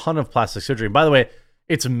had a ton of plastic surgery. And by the way,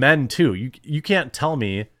 it's men too. You can't tell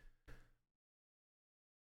me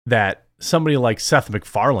that somebody like Seth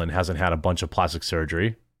MacFarlane hasn't had a bunch of plastic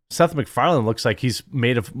surgery. Seth MacFarlane looks like he's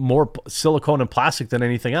made of more silicone and plastic than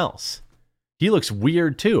anything else. He looks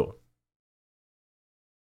weird too.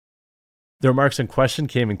 The remarks in question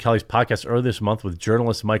came in Kelly's podcast earlier this month with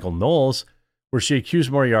journalist Michael Knowles, where she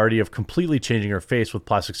accused Moriarty of completely changing her face with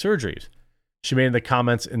plastic surgeries. She made the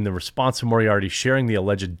comments in the response to Moriarty sharing the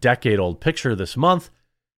alleged decade-old picture this month.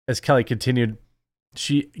 As Kelly continued,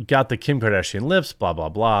 she got the Kim Kardashian lips, blah, blah,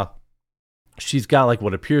 blah. She's got like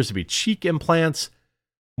what appears to be cheek implants.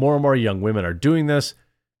 More and more young women are doing this.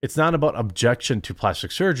 It's not about objection to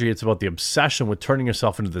plastic surgery. It's about the obsession with turning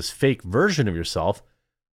yourself into this fake version of yourself.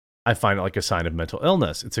 I find it like a sign of mental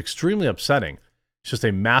illness. It's extremely upsetting. It's just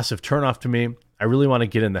a massive turnoff to me. I really want to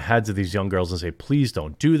get in the heads of these young girls and say, please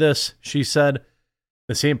don't do this, she said.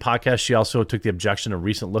 The same podcast, she also took the objection to a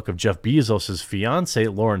recent look of Jeff Bezos'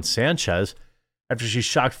 fiancée, Lauren Sanchez, after she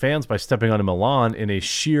shocked fans by stepping onto Milan in a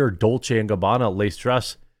sheer Dolce & Gabbana lace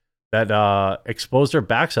dress that exposed her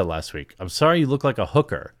backside last week. I'm sorry you look like a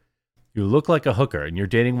hooker. You look like a hooker, and you're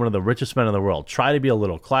dating one of the richest men in the world. Try to be a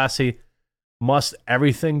little classy. Must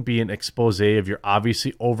everything be an expose of your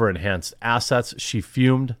obviously over-enhanced assets? She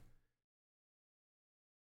fumed.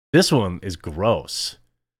 This one is gross.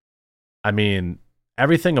 I mean,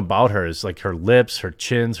 everything about her is like her lips, her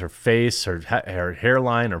chins, her face, her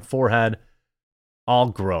hairline, her forehead, all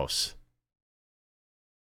gross.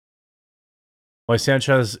 While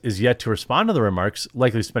Sanchez is yet to respond to the remarks,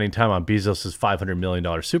 likely spending time on Bezos' $500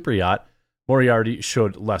 million super yacht, Moriarty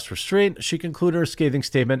showed less restraint. She concluded her scathing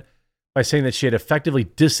statement by saying that she had effectively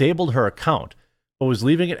disabled her account, but was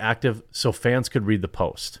leaving it active so fans could read the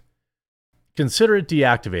post. Consider it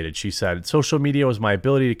deactivated, she said. Social media was my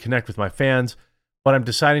ability to connect with my fans, but I'm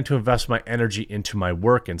deciding to invest my energy into my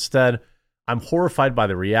work instead. I'm horrified by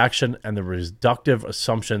the reaction and the reductive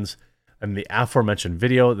assumptions in the aforementioned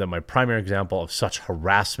video that my primary example of such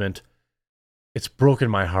harassment. It's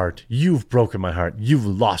broken my heart. You've broken my heart. You've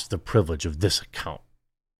lost the privilege of this account.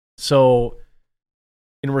 So,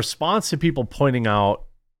 in response to people pointing out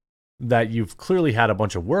that you've clearly had a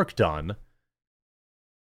bunch of work done,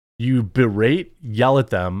 you berate, yell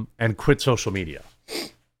at them, and quit social media.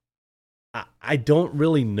 I don't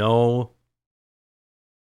really know,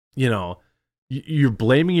 you're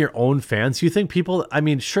blaming your own fans. You think people, I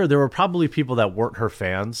mean, sure, there were probably people that weren't her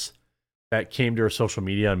fans that came to her social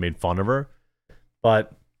media and made fun of her,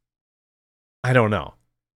 but I don't know.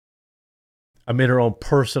 Amid her own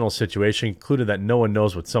personal situation, included that no one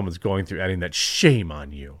knows what someone's going through, adding that shame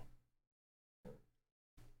on you.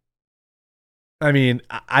 I mean,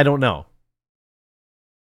 I don't know.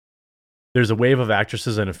 There's a wave of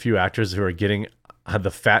actresses and a few actors who are getting the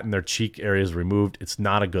fat in their cheek areas removed. It's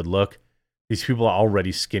not a good look. These people are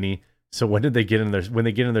already skinny. So when they get in their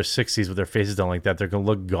 60s with their faces done like that, they're going to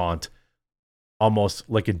look gaunt, almost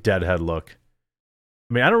like a deadhead look.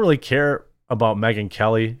 I mean, I don't really care about Megyn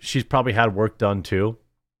Kelly. She's probably had work done too.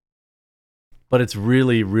 But it's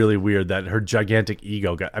really, really weird that her gigantic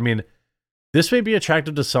ego got... I mean, this may be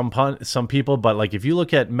attractive to some people, but like if you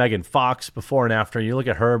look at Megan Fox before and after, you look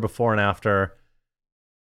at her before and after,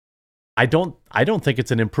 I don't think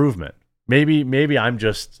it's an improvement. Maybe I'm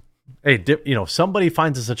just... Hey, somebody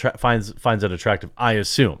finds it attractive, I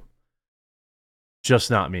assume. Just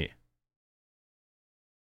not me.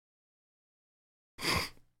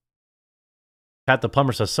 Pat the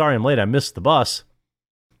plumber says, sorry I'm late, I missed the bus.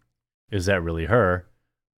 Is that really her?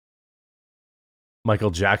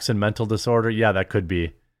 Michael Jackson mental disorder? Yeah, that could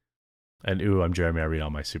be. And I'm Jeremy, I read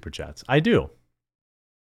all my super chats. I do.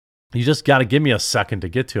 You just got to give me a second to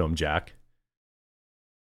get to him, Jack.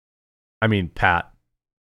 I mean, Pat.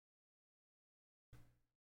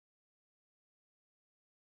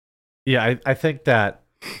 Yeah, I think that,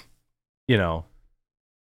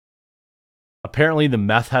 apparently the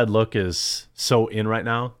meth head look is so in right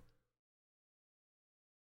now.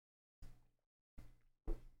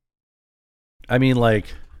 I mean,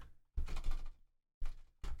 like,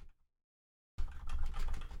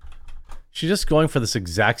 she's just going for this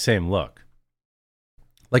exact same look.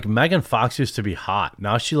 Like, Megan Fox used to be hot.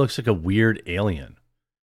 Now she looks like a weird alien.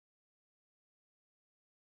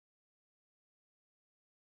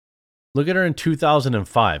 Look at her in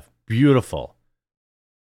 2005. Beautiful.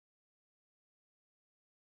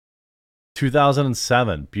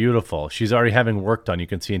 2007. Beautiful. She's already having work done. You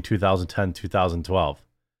can see in 2010, 2012.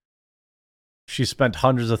 She spent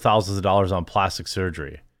hundreds of thousands of dollars on plastic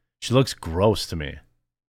surgery. She looks gross to me.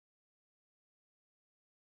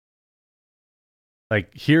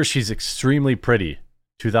 Like, here she's extremely pretty.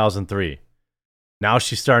 2003. Now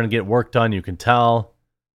she's starting to get work done. You can tell.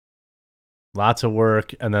 Lots of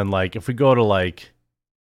work. And then, like, if we go to, like,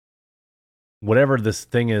 whatever this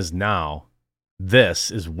thing is now,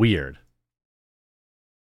 this is weird.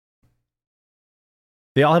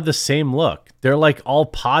 They all have the same look. They're like all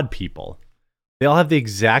pod people. They all have the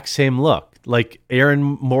exact same look. Like, Aaron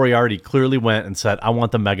Moriarty clearly went and said, I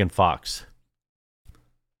want the Megan Fox.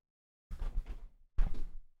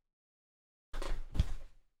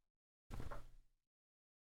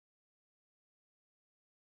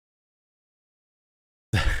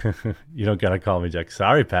 You don't gotta call me Jack.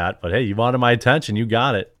 Sorry, Pat, but hey, you wanted my attention. You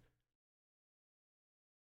got it.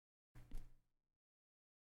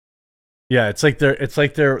 Yeah, it's like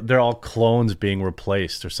they're all clones being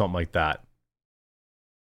replaced or something like that.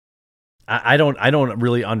 I don't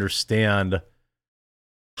really understand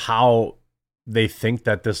how they think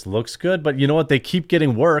that this looks good, but you know what? They keep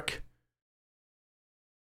getting work.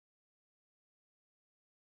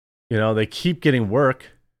 They keep getting work.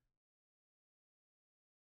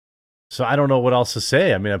 So I don't know what else to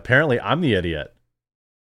say. I mean, apparently I'm the idiot.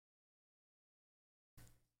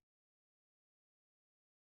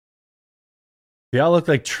 They all look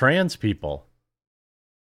like trans people.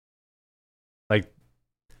 Like,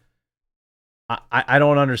 I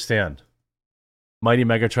don't understand. Mighty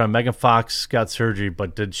Megatron, Megan Fox got surgery,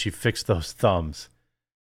 but did she fix those thumbs?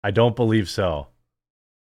 I don't believe so.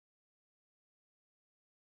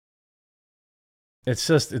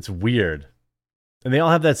 It's weird. And they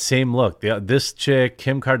all have that same look. This chick,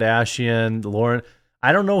 Kim Kardashian, Lauren.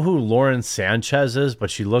 I don't know who Lauren Sanchez is,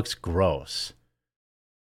 but she looks gross.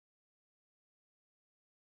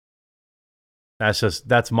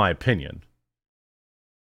 That's my opinion.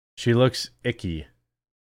 She looks icky.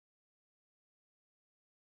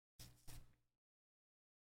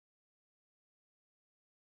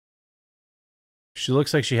 She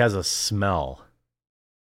looks like she has a smell.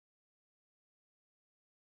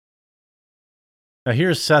 Now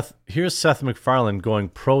here's Seth MacFarlane going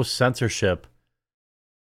pro censorship,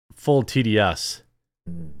 full TDS.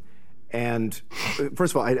 And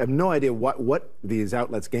first of all, I have no idea what these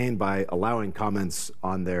outlets gain by allowing comments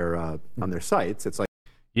on their sites. It's like,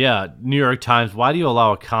 yeah, New York Times. Why do you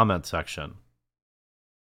allow a comment section?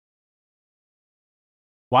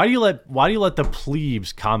 Why do you let the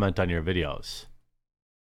plebes comment on your videos?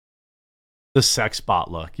 The sex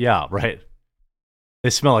bot look, yeah, right. They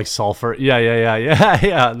smell like sulfur.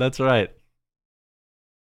 Yeah. That's right.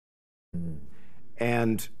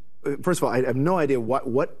 And first of all, I have no idea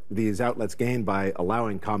what these outlets gain by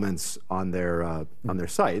allowing comments on their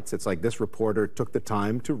sites. It's like this reporter took the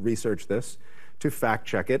time to research this, to fact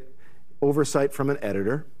check it, oversight from an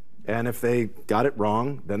editor, and if they got it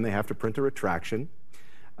wrong, then they have to print a retraction.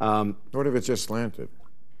 What if it's just slanted?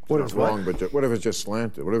 What if it's wrong? But what if it's just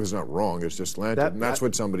slanted? What if it's not wrong? It's just slanted, and that's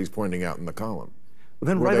what somebody's pointing out in the column. Well,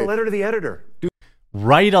 then write a letter to the editor.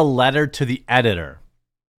 Write a letter to the editor.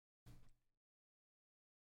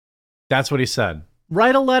 That's what he said.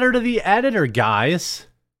 Write a letter to the editor, guys.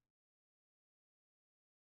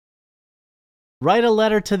 Write a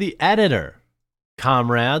letter to the editor,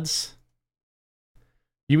 comrades.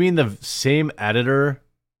 You mean the same editor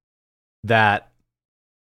that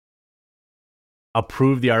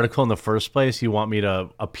approved the article in the first place? You want me to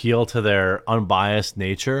appeal to their unbiased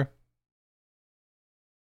nature?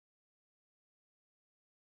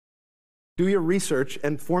 Do your research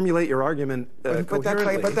and formulate your argument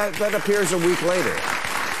coherently. But that appears a week later.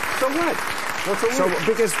 So what? What's a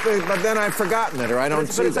week? But then I've forgotten it, or I don't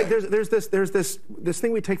see it. But it's like there's this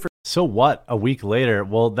thing we take for. So what? A week later?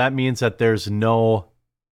 Well, that means that there's no.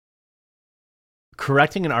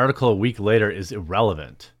 Correcting an article a week later is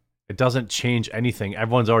irrelevant. It doesn't change anything.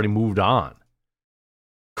 Everyone's already moved on.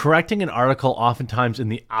 Correcting an article oftentimes in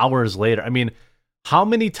the hours later. I mean, how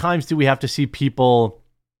many times do we have to see people?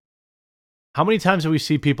 How many times do we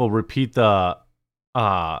see people repeat the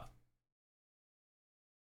Kyle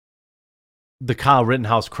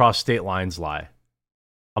Rittenhouse cross state lines lie?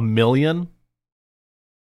 1 million?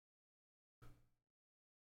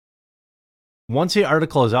 Once the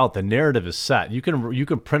article is out, the narrative is set. You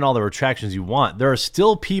can print all the retractions you want. There are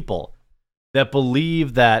still people that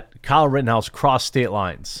believe that Kyle Rittenhouse crossed state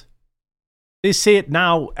lines. They say it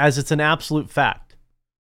now as it's an absolute fact.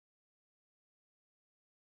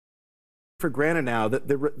 For granted now that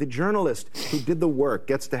the journalist who did the work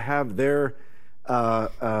gets to have their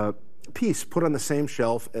piece put on the same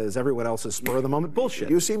shelf as everyone else's spur of the moment bullshit.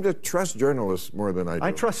 You seem to trust journalists more than I do.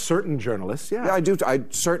 I trust certain journalists. Yeah, I do.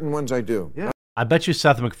 Certain ones I do. Yeah. I bet you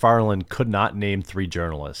Seth MacFarlane could not name 3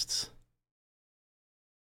 journalists.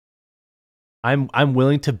 I'm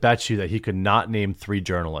willing to bet you that he could not name 3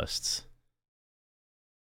 journalists.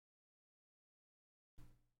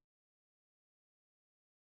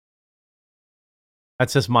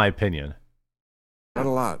 That's just my opinion. Not a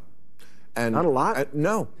lot. And not a lot?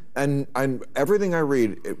 No. And everything I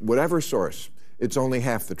read, whatever source, it's only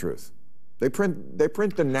half the truth. They print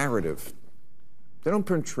the narrative. They don't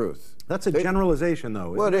print truth. That's a generalization,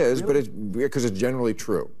 though. Well, it is, but it's because it's generally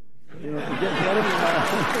true. Really?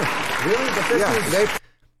 But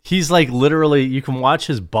He's like literally, you can watch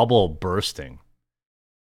his bubble bursting.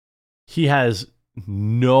 He has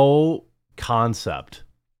no concept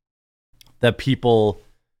that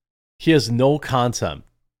he has no concept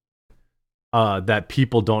that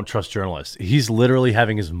people don't trust journalists. He's literally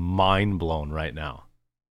having his mind blown right now.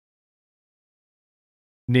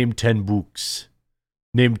 Name 10 books.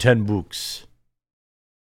 Name 10 books.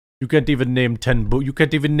 You can't even name 10 books. You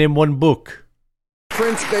can't even name 1 book.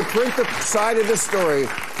 print the side of the story.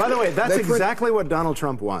 By the way, that's exactly what Donald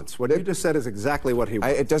Trump wants. What you just said is exactly what he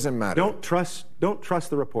wants. It doesn't matter. Don't trust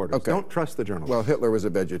the reporters. Okay. Don't trust the journalists. Well, Hitler was a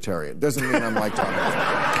vegetarian. Doesn't mean I'm like Donald Trump.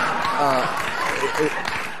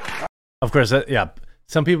 Of course, yeah.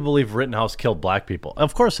 Some people believe Rittenhouse killed black people.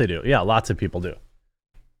 Of course they do. Yeah, lots of people do.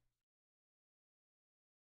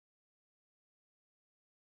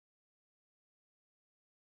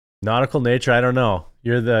 Nautical nature, I don't know.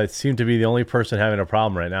 Seem to be the only person having a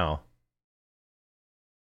problem right now.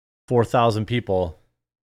 4,000 people.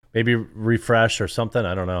 Maybe refresh or something.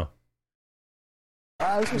 I don't know.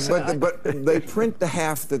 But they print the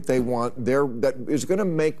half that they want. That is going to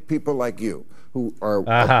make people like you, who are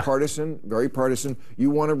partisan, very partisan.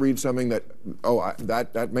 You want to read something that,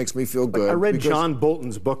 that makes me feel good. I read John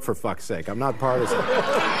Bolton's book, for fuck's sake. I'm not partisan.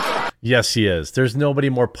 Yes, he is. There's nobody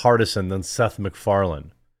more partisan than Seth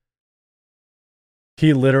MacFarlane.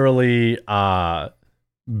 He literally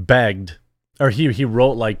begged, or he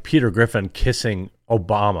wrote like Peter Griffin kissing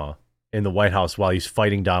Obama in the White House while he's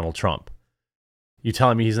fighting Donald Trump. You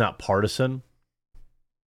telling me he's not partisan?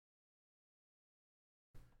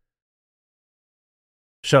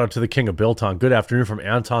 Shout out to the king of Biltong. Good afternoon from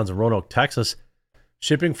Anton's in Roanoke, Texas.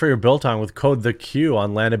 Shipping for your Biltong with code THEQ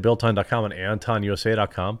on landedbiltong.com and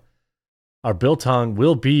antonusa.com. Our Biltong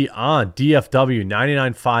will be on DFW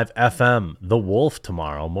 99.5 FM, The Wolf,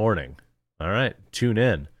 tomorrow morning. All right, tune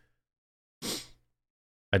in.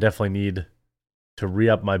 I definitely need to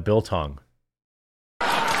re-up my Biltong.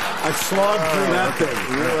 I slogged through that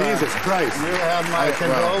thing. Jesus Christ. You have my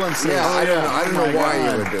condolences. I don't know why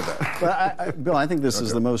you would do that. But Bill, I think this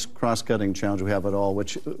is the most cross-cutting challenge we have at all,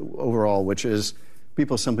 which is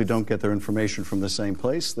people simply don't get their information from the same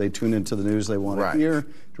place. They tune into the news they want to hear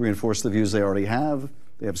to reinforce the views they already have.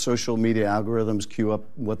 They have social media algorithms queue up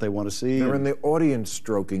what they want to see. They're in the audience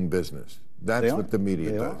stroking business. That's what the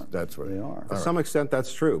media does. That's what they are. To some extent,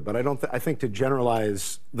 that's true. But I don't. I think to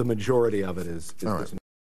generalize the majority of it is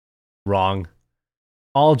Wrong.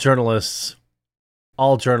 All journalists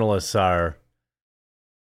are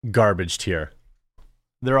garbage here.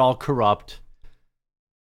 They're all corrupt.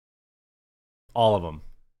 All of them.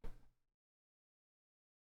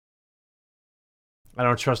 I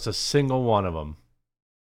don't trust a single one of them.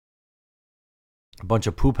 A bunch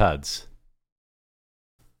of poop heads.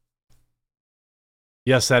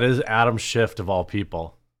 Yes, that is Adam Schiff of all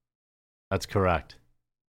people. That's correct.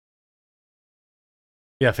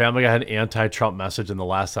 Yeah, Family Guy had an anti-Trump message in the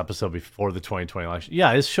last episode before the 2020 election.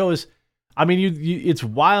 Yeah, his show is... I mean, it's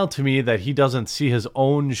wild to me that he doesn't see his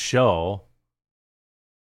own show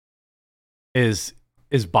is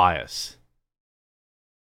bias.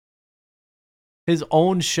 His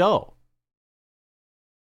own show.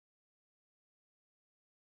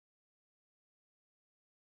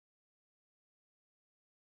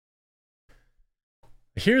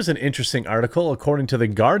 Here's an interesting article. According to The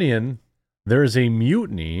Guardian, there's a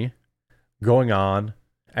mutiny going on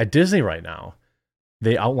at Disney right now.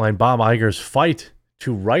 They outline Bob Iger's fight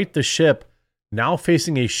to right the ship, now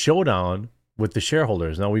facing a showdown with the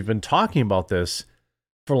shareholders. Now, we've been talking about this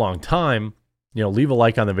for a long time. You know, leave a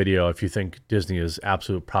like on the video if you think Disney is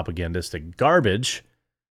absolute propagandistic garbage.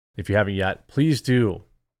 If you haven't yet, please do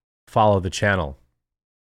follow the channel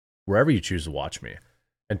wherever you choose to watch me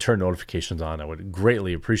and turn notifications on. I would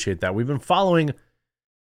greatly appreciate that. We've been following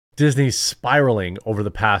Disney spiraling over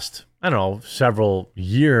the past, several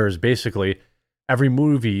years, basically. Every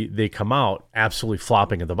movie they come out, absolutely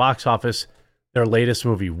flopping at the box office. Their latest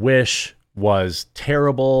movie, Wish, was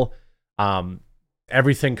terrible.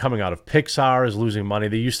 Everything coming out of Pixar is losing money.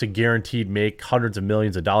 They used to guaranteed make hundreds of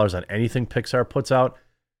millions of dollars on anything Pixar puts out.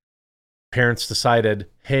 Parents decided,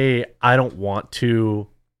 hey, I don't want to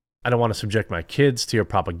subject my kids to your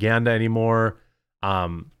propaganda anymore.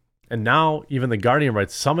 And now even The Guardian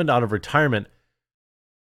writes, summoned out of retirement,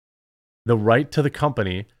 the right to the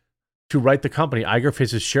company, Iger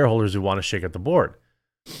faces shareholders who want to shake up the board.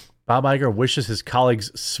 Bob Iger wishes his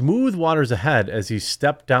colleagues smooth waters ahead as he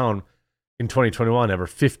stepped down in 2021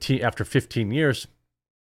 after 15 years.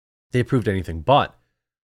 They proved anything but.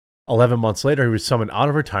 11 months later, he was summoned out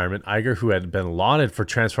of retirement. Iger, who had been lauded for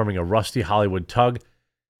transforming a rusty Hollywood tug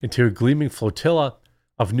into a gleaming flotilla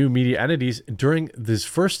of new media entities during this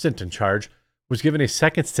first stint in charge, was given a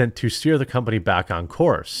second stint to steer the company back on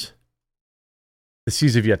course. The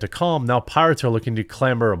seas have yet to calm. Now pirates are looking to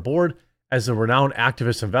clamber aboard as the renowned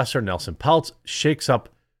activist investor Nelson Peltz shake up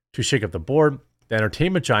the board. The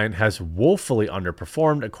entertainment giant has woefully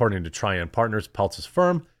underperformed, according to Trian Partners, Peltz's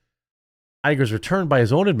firm. Iger's return, by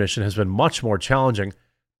his own admission, has been much more challenging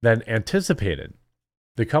than anticipated.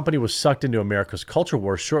 The company was sucked into America's culture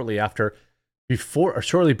war shortly after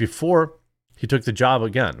shortly before he took the job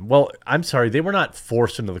again. Well, I'm sorry, they were not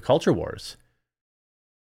forced into the culture wars.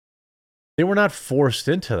 They were not forced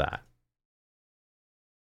into that.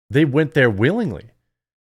 They went there willingly.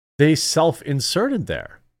 They self-inserted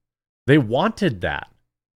there. They wanted that.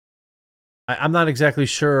 I'm not exactly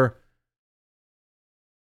sure,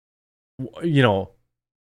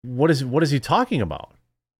 what is he talking about?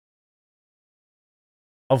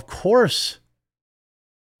 Of course,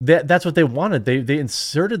 that's what they wanted. They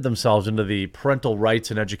inserted themselves into the parental rights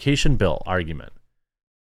and education bill argument.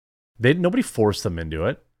 Nobody forced them into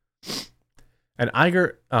it. And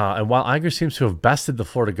while Iger seems to have bested the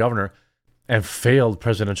Florida governor and failed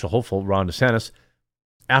presidential hopeful Ron DeSantis,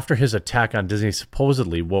 after his attack on Disney's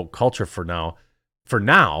supposedly woke culture for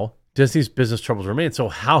now, Disney's business troubles remain. So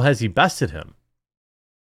how has he bested him?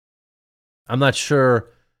 I'm not sure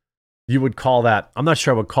I would call that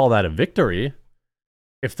a victory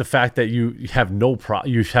if the fact that you have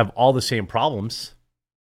you have all the same problems,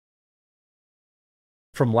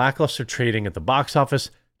 from lackluster trading at the box office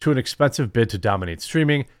to an expensive bid to dominate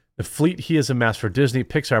streaming. The fleet he has amassed for Disney,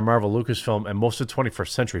 Pixar, Marvel, Lucasfilm, and most of 21st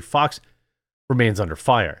Century Fox remains under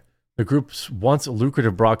fire. The group's once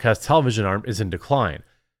lucrative broadcast television arm is in decline,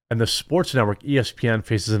 and the sports network ESPN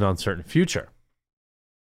faces an uncertain future.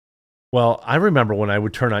 Well, I remember when I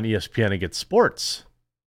would turn on ESPN and get sports.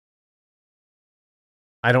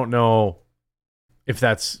 I don't know if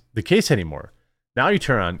that's the case anymore. Now you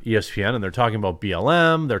turn on ESPN and they're talking about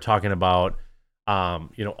BLM, they're talking about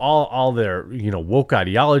all their woke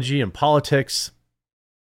ideology and politics.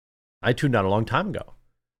 I tuned out a long time ago.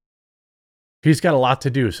 He's got a lot to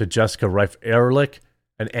do, said Jessica Reif-Ehrlich,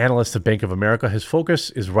 an analyst at Bank of America. His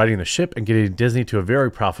focus is righting the ship and getting Disney to a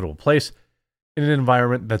very profitable place in an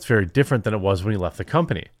environment that's very different than it was when he left the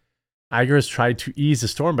company. Iger has tried to ease the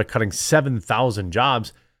storm by cutting 7,000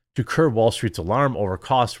 jobs to curb Wall Street's alarm over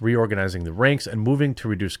costs, reorganizing the ranks, and moving to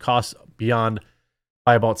reduce costs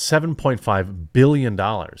by about $7.5 billion.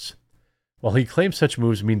 While he claims such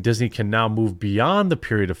moves mean Disney can now move beyond the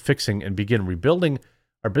period of fixing and begin rebuilding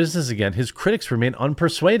our business again, his critics remain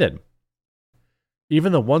unpersuaded.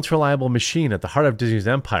 Even the once reliable machine at the heart of Disney's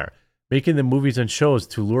empire, making the movies and shows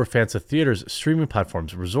to lure fans to theaters, streaming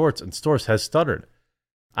platforms, resorts, and stores, has stuttered.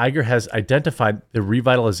 Iger has identified the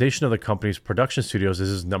revitalization of the company's production studios as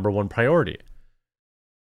his number one priority.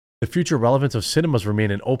 The future relevance of cinemas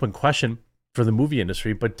remain an open question for the movie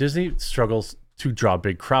industry, but Disney struggles to draw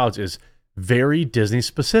big crowds is very Disney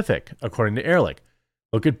specific, according to Ehrlich.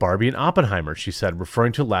 Look at Barbie and Oppenheimer, she said,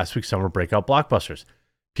 referring to last week's summer breakout blockbusters.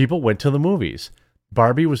 People went to the movies.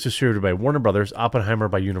 Barbie was distributed by Warner Brothers, Oppenheimer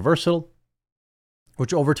by Universal,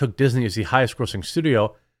 which overtook Disney as the highest grossing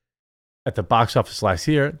studio at the box office last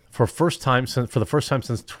year for the first time since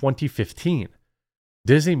 2015.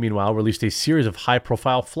 Disney, meanwhile, released a series of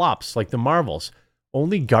high-profile flops like the Marvels.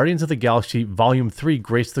 Only Guardians of the Galaxy Volume 3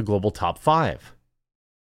 graced the global top 5.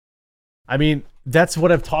 I mean, that's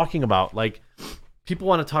what I'm talking about. Like, people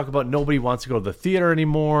want to talk about nobody wants to go to the theater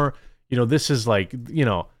anymore. This is like, it's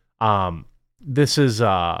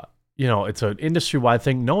an industry-wide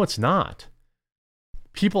thing. No, it's not.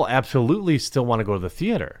 People absolutely still want to go to the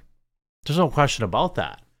theater. There's no question about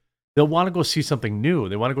that. They'll want to go see something new.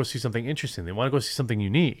 They want to go see something interesting. They want to go see something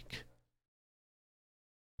unique.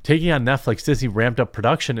 Taking on Netflix, Disney ramped up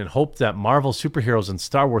production and hoped that Marvel superheroes and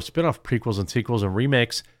Star Wars spin-off prequels and sequels and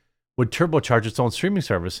remakes would turbocharge its own streaming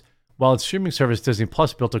service. While its streaming service, Disney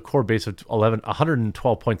Plus, built a core base of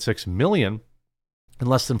 112.6 million in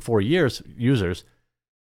less than 4 years users,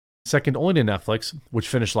 second only to Netflix, which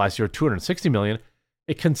finished last year at 260 million,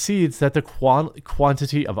 it concedes that the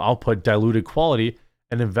quantity of output diluted quality,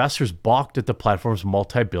 and investors balked at the platform's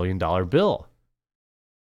multi-billion-dollar bill.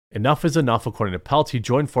 Enough is enough, according to Pelt. He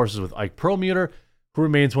joined forces with Ike Perlmutter, who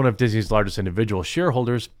remains one of Disney's largest individual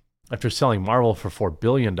shareholders, after selling Marvel for $4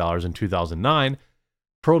 billion in 2009.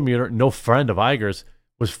 Perlmutter, no friend of Iger's,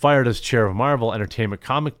 was fired as chair of Marvel Entertainment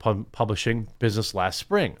comic publishing business last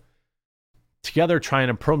spring. Together, Tryon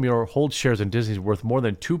and Perlmutter hold shares in Disney's worth more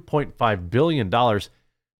than $2.5 billion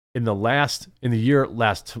in the year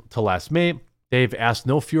last May. They've asked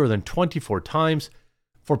no fewer than 24 times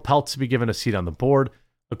for Pelt to be given a seat on the board.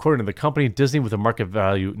 According to the company, Disney, with a market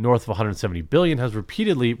value north of $170 billion, has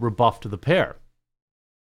repeatedly rebuffed the pair.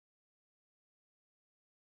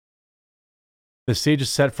 The stage is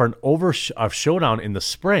set for a showdown in the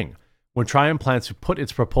spring, when Tryon plans to put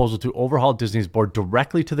its proposal to overhaul Disney's board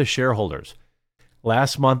directly to the shareholders.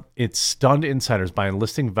 Last month, it stunned insiders by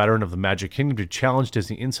enlisting veteran of the Magic Kingdom to challenge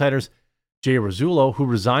Disney insiders Jay Rizzullo, who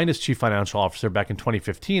resigned as chief financial officer back in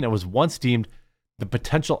 2015 and was once deemed the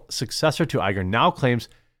potential successor to Iger, now claims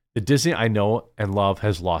The Disney I know and love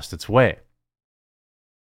has lost its way.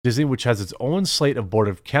 Disney, which has its own slate of board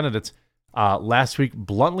of candidates, last week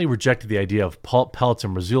bluntly rejected the idea of Peltz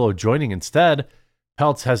and Marzullo joining. Instead,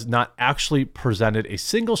 Peltz has not actually presented a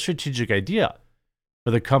single strategic idea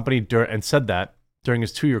for the company and said that during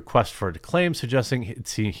his 2-year quest for acclaim, suggesting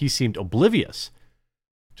he seemed oblivious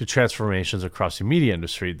to transformations across the media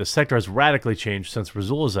industry. The sector has radically changed since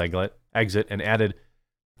Marzullo's exit and added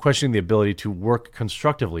questioning the ability to work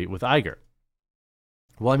constructively with Iger.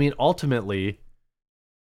 Well, I mean, ultimately,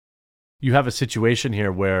 you have a situation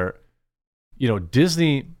here where,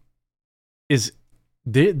 Disney is,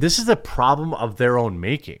 this is a problem of their own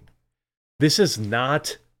making. This is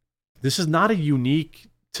not a unique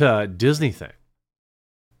to Disney thing.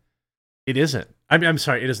 It isn't. I'm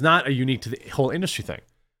sorry, it is not a unique to the whole industry thing.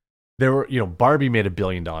 There were, Barbie made $1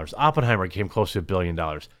 billion. Oppenheimer came close to $1 billion.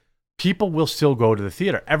 People will still go to the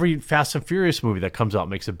theater. Every Fast and Furious movie that comes out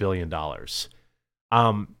makes $1 billion.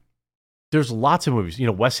 There's lots of movies.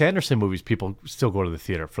 Wes Anderson movies, people still go to the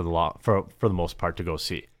theater for the most part to go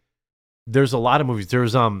see. There's a lot of movies.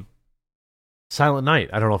 There's Silent Night.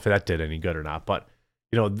 I don't know if that did any good or not, but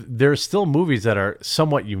there's still movies that are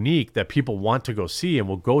somewhat unique that people want to go see and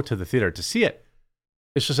will go to the theater to see it.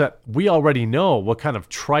 It's just that we already know what kind of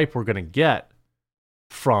tripe we're going to get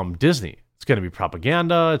from Disney. It's going to be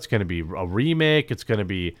propaganda. It's going to be a remake. It's going to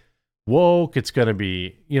be woke. It's going to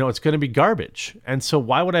be, it's going to be garbage. And so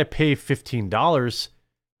why would I pay $15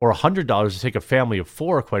 or $100 to take a family of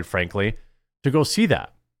 4, quite frankly, to go see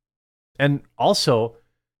that? And also,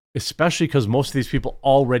 especially because most of these people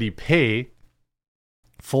already pay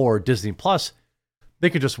for Disney Plus, they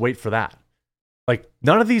could just wait for that. Like,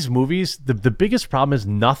 none of these movies, the biggest problem is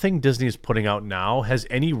nothing Disney is putting out now has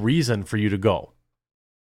any reason for you to go.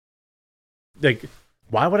 Like,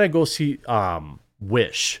 why would I go see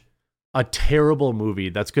Wish, a terrible movie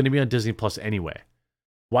that's going to be on Disney Plus anyway?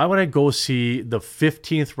 Why would I go see the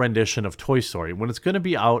 15th rendition of Toy Story when it's going to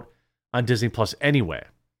be out on Disney Plus anyway?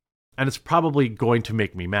 And it's probably going to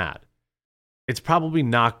make me mad. It's probably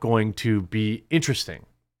not going to be interesting.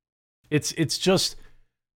 It's just,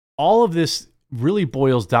 all of this really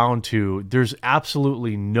boils down to there's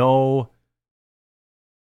absolutely no,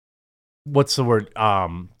 what's the word?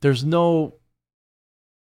 There's no,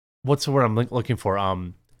 what's the word I'm looking for?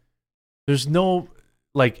 There's no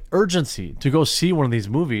urgency to go see one of these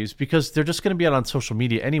movies because they're just going to be out on social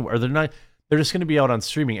media anyway, or they're just going to be out on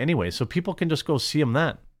streaming anyway. So people can just go see them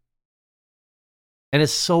then. And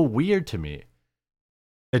it's so weird to me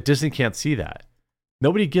that Disney can't see that.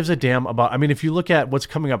 Nobody gives a damn about, if you look at what's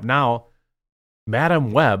coming up now,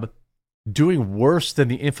 Madam Web doing worse than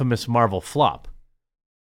the infamous Marvel flop.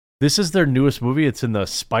 This is their newest movie. It's in the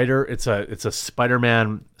it's a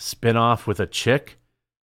Spider-Man spinoff with a chick.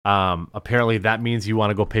 Apparently that means you want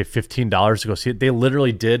to go pay $15 to go see it. They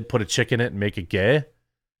literally did put a chick in it and make it gay.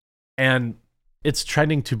 And it's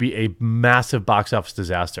trending to be a massive box office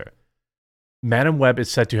disaster. Madam Web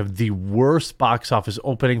is said to have the worst box office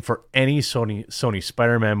opening for any Sony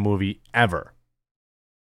Spider-Man movie ever.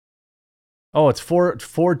 Oh, it's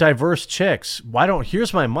four diverse chicks.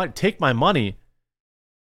 Here's my money, take my money.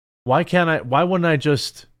 Why wouldn't I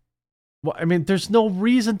just, there's no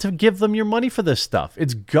reason to give them your money for this stuff.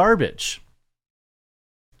 It's garbage.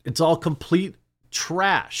 It's all complete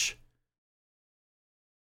trash.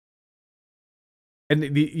 And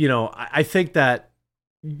I think that,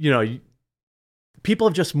 people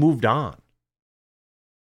have just moved on.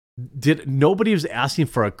 Nobody was asking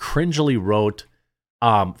for a cringily wrote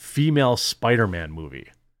female Spider-Man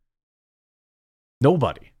movie.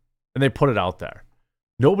 Nobody. And they put it out there.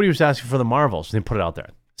 Nobody was asking for the Marvels, and they put it out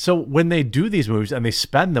there. So when they do these movies and they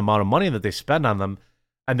spend the amount of money that they spend on them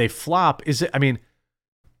and they flop,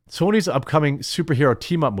 Sony's upcoming superhero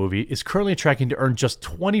team-up movie is currently tracking to earn just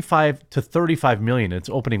 $25 to $35 million in its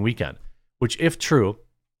opening weekend, which, if true,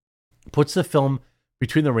 puts the film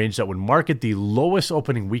between the range that would mark it the lowest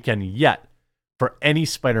opening weekend yet for any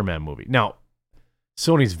Spider-Man movie. Now,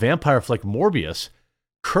 Sony's vampire flick Morbius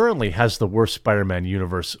currently has the worst Spider-Man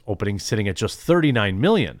universe opening, sitting at just $39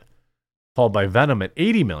 million, followed by Venom at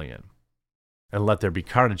 $80 million, and Let There Be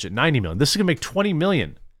Carnage at $90 million. This is going to make $20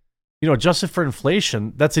 million. Adjusted for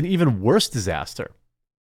inflation, that's an even worse disaster.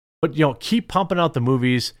 But, keep pumping out the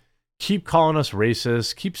movies, keep calling us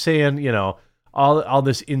racist, keep saying, all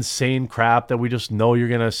this insane crap that we just know you're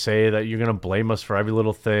going to say, that you're going to blame us for every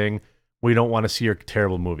little thing. We don't want to see your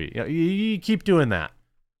terrible movie. You keep doing that.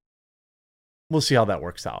 We'll see how that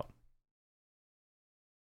works out.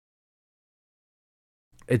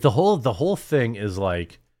 The whole thing is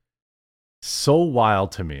so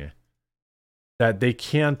wild to me that they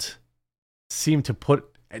can't seem to put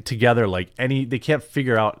together like they can't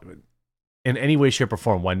figure out in any way, shape, or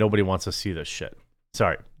form why nobody wants to see this shit.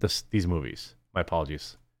 Sorry, these movies. My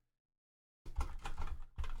apologies.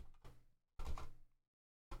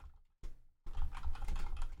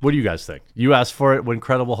 What do you guys think? You asked for it with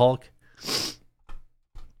Incredible Hulk?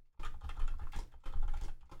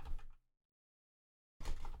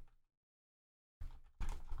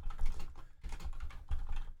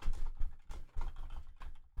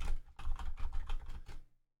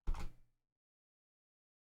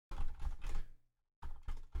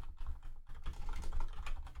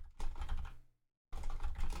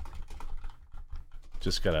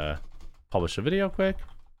 Just gotta publish a video quick.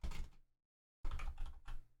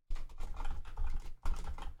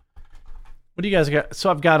 What do you guys got? So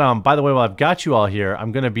I've got, by the way, while I've got you all here,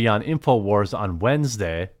 I'm going to be on InfoWars on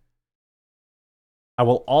Wednesday. I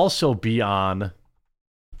will also be on,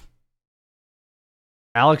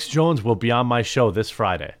 Alex Jones will be on my show this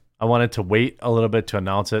Friday. I wanted to wait a little bit to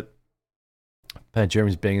announce it. Pat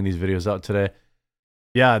Jeremy's banging these videos out today.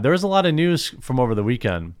 Yeah, there's a lot of news from over the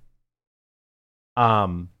weekend.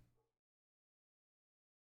 So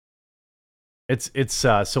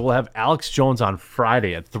we'll have Alex Jones on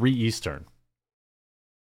Friday at 3 Eastern.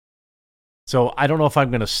 So I don't know if I'm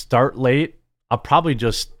going to start late. I'll probably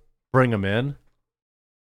just bring him in.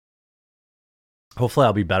 Hopefully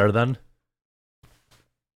I'll be better then.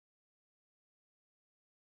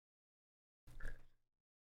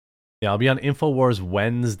 Yeah, I'll be on InfoWars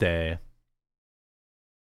Wednesday.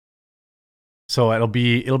 So it'll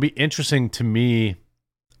be interesting to me.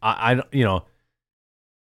 I'll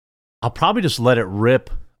probably just let it rip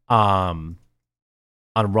on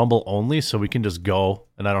Rumble only, so we can just go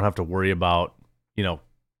and I don't have to worry about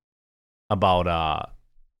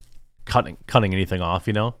cutting anything off,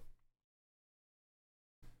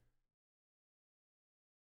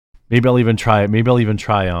 Maybe I'll even try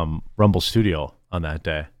Rumble Studio on that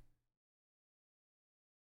day.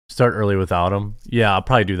 Start early without him. Yeah, I'll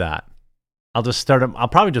probably do that. I'll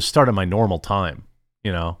probably just start at my normal time,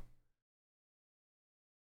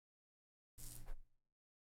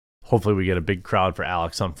 Hopefully we get a big crowd for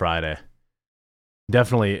Alex on Friday.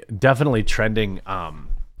 Definitely trending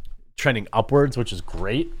upwards, which is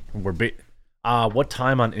great. What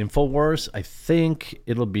time on InfoWars? I think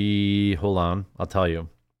it'll be, hold on, I'll tell you.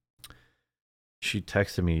 She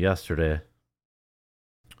texted me yesterday.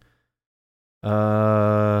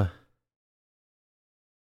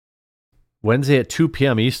 Wednesday at 2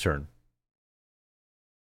 p.m. Eastern.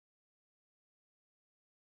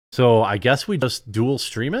 So I guess we just dual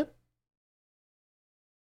stream it?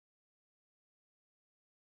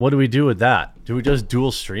 What do we do with that? Do we just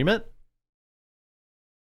dual stream it?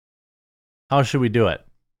 How should we do it?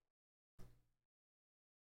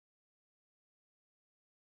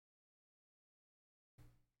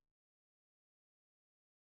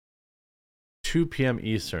 $2 p.m.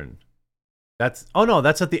 Eastern. That's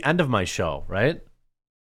at the end of my show, right?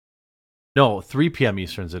 No, 3 p.m.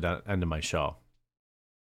 Eastern's at the end of my show.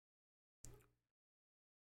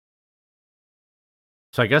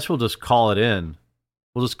 So I guess we'll just call it in.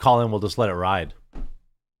 We'll just let it ride.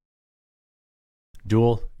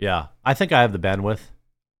 Dual? Yeah. I think I have the bandwidth.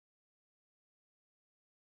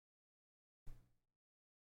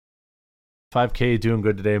 $5K doing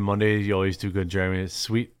good today. Monday, you always do good, Jeremy.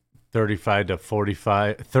 Sweet $35 to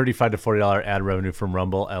 $40 ad revenue from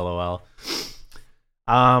Rumble, LOL.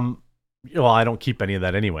 Well, I don't keep any of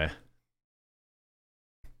that anyway.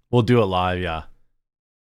 We'll do it live, yeah.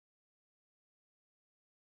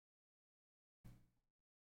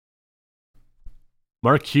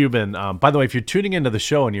 Mark Cuban, by the way, if you're tuning into the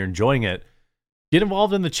show and you're enjoying it, get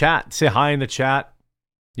involved in the chat. Say hi in the chat.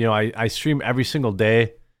 I stream every single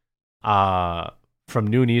day from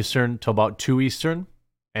noon Eastern to about 2 Eastern.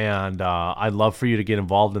 And I'd love for you to get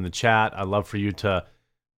involved in the chat. I'd love for you to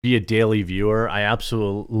be a daily viewer. I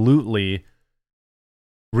absolutely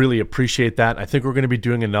really appreciate that. I think we're going to be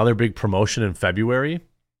doing another big promotion in February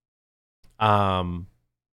to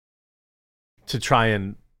try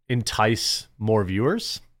and entice more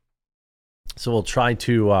viewers. So we'll try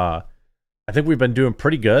to I think we've been doing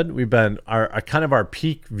pretty good. We've been our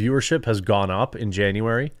peak viewership has gone up in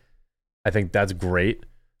January. I think that's great.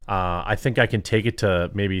 I think I can take it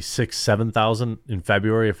to maybe 6,000-7,000 in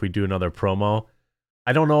February if we do another promo.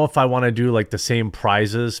 I don't know if I want to do like the same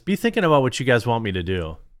prizes. Be thinking about what you guys want me to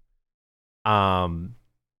do.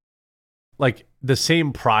 Like the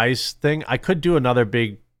same prize thing. I could do another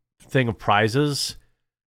big thing of prizes.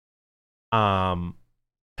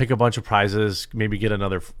 Pick a bunch of prizes, maybe get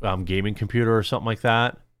another gaming computer or something like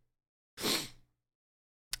that.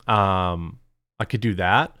 I could do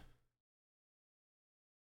that.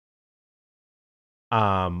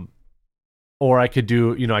 Or I could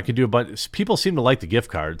do, I could do a bunch. People seem to like the gift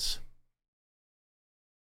cards.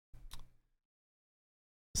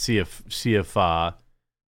 See if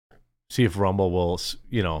Rumble will,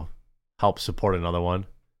 help support another one.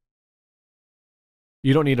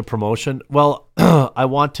 You don't need a promotion. Well, I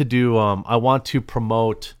want to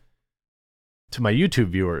promote to my YouTube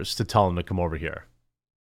viewers to tell them to come over here.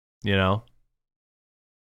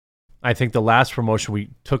 I think the last promotion we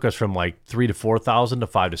took us from like 3,000 to 4,000 to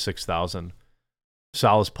 5,000 to 6,000.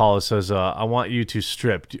 Salas Paula says, I want you to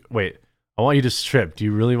strip. I want you to strip. Do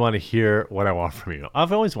you really want to hear what I want from you?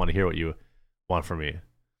 I've always want to hear what you want from me.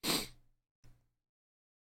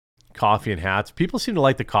 Coffee and hats. People seem to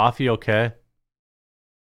like the coffee, okay.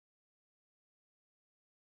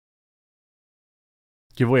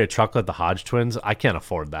 Give away a truck like the Hodge twins. I can't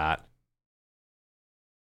afford that.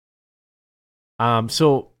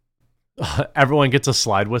 So everyone gets a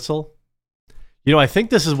slide whistle. I think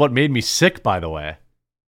this is what made me sick, by the way.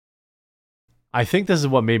 I think this is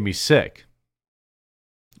what made me sick.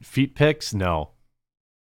 Feet pics? No.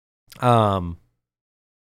 Because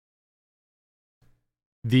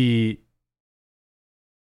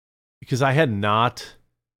I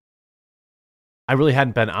really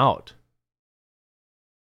hadn't been out.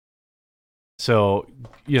 So,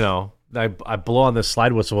 I blow on this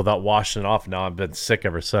slide whistle without washing it off. Now I've been sick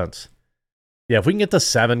ever since. Yeah, if we can get to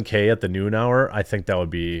 7K at the noon hour, I think that would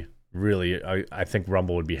be really, I think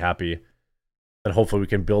Rumble would be happy. And hopefully we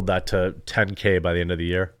can build that to 10K by the end of the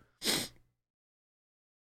year.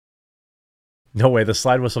 No way, the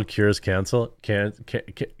slide whistle cures cancer, yeah.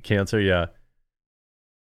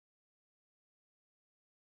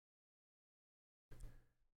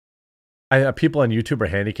 People on YouTube are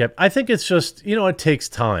handicapped. I think it's just, it takes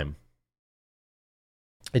time.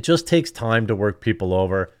 It just takes time to work people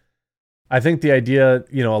over. I think the idea,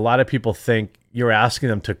 a lot of people think you're asking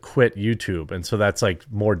them to quit YouTube. And so that's like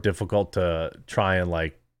more difficult to try and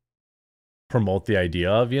like promote the idea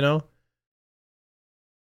of,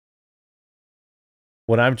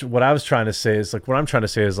 What I was trying to say is like,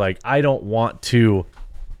 I don't want people,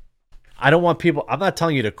 I'm not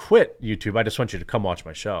telling you to quit YouTube. I just want you to come watch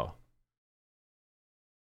my show.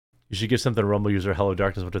 You should give something to Rumble user. Hello,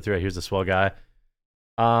 Darkness. What to three? Here's the swell guy.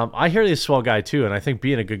 I hear he's a swell guy too, and I think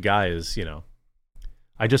being a good guy is,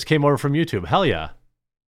 I just came over from YouTube. Hell yeah.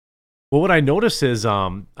 Well, what I noticed is,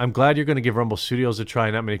 I'm glad you're going to give Rumble Studios a try.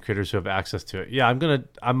 Not many creators who have access to it. Yeah, I'm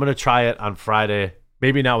gonna try it on Friday.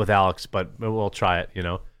 Maybe not with Alex, but we'll try it.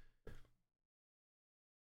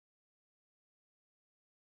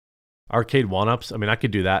 Arcade one-ups. I mean, I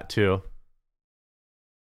could do that too.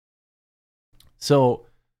 So,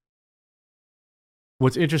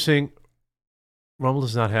 what's interesting? Rumble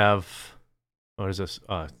does not have. What is this?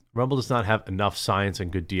 Rumble does not have enough science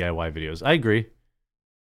and good DIY videos. I agree.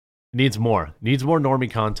 Needs more. Needs more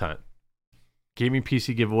normie content. Gaming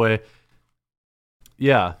PC giveaway.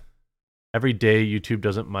 Yeah. Every day YouTube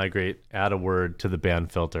doesn't migrate. Add a word to the ban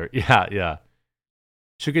filter. Yeah.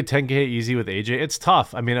 Should get 10K easy with AJ. It's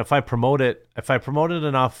tough. I mean, if I promote it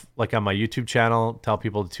enough, like on my YouTube channel, tell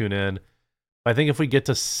people to tune in. I think if we get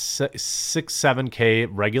to 6-7K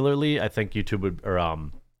regularly, I think YouTube would, or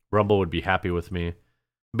Rumble would be happy with me.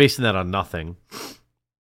 I'm basing that on nothing.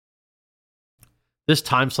 This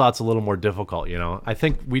time slot's a little more difficult, I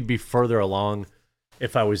think we'd be further along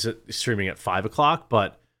if I was streaming at 5 o'clock,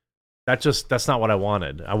 but that's not what I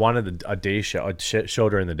wanted. I wanted a day show, a show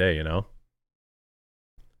during the day,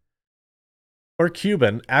 Or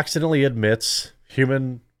Cuban accidentally admits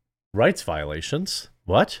human rights violations.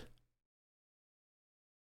 What?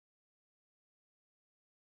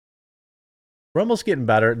 Rumble's getting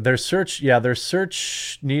better. Their search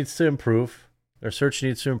needs to improve. Their search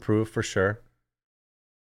needs to improve for sure.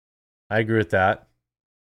 I agree with that.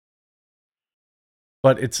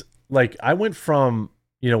 But it's like I went from,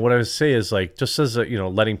 what I would say is like, just as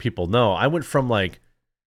letting people know, I went from like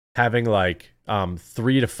having like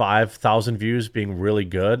 3,000 to 5,000 views being really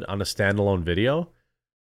good on a standalone video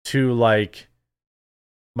to like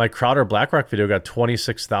my Crowder Blackrock video got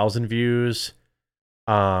 26,000 views.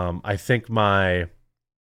 I think look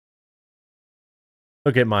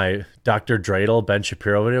at my Dr. Dreidel, Ben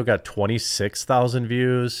Shapiro video got 26,000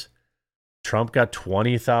 views. Trump got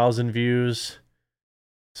 20,000 views.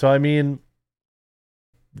 So, I mean,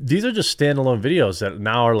 these are just standalone videos that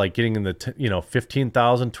now are like getting in the,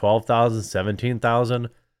 15,000, 12,000, 17,000.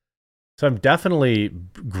 So I'm definitely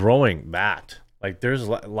growing that. Like there's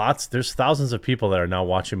thousands of people that are now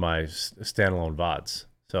watching my standalone VODs.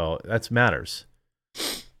 So that matters.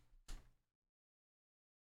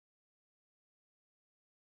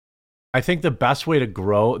 I think the best way to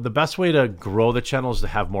grow the channel is to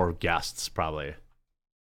have more guests, probably.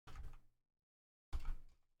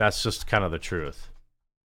 That's just kind of the truth.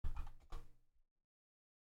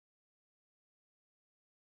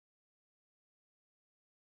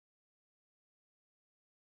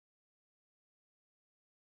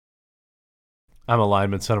 I'm a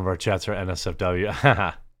lineman. Some of our chats are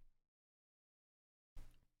NSFW.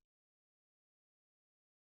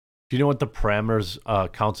 Do you know what the parameters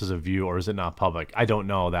counts as a view, or is it not public? I don't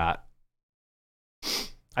know that.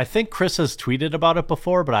 I think Chris has tweeted about it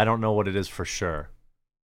before, but I don't know what it is for sure.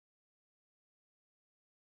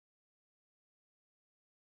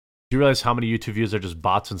 Do you realize how many YouTube views are just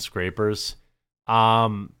bots and scrapers?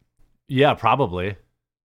 Yeah, probably.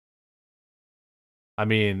 I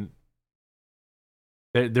mean,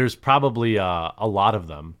 there's probably a lot of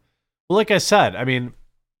them. Well, like I said, I mean,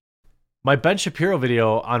 my Ben Shapiro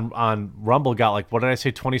video on Rumble got like, what did I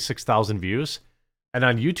say, 26,000 views? And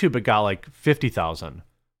on YouTube, it got like 50,000.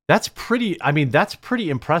 That's pretty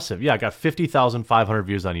impressive. Yeah, I got 50,500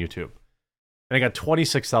 views on YouTube. And I got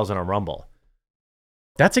 26,000 on Rumble.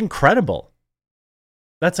 That's incredible.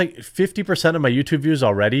 That's like 50% of my YouTube views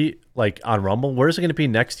already, like on Rumble. Where's it going to be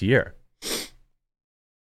next year?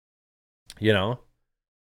 You know?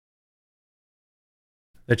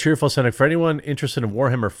 The Cheerful Cynic, for anyone interested in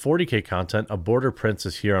Warhammer 40k content, a Border Prince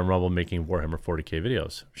is here on Rumble making Warhammer 40k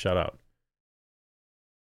videos. Shout out.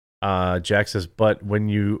 Jack says, but when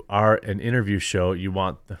you are an interview show, you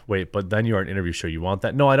want... Wait, but then you are an interview show. You want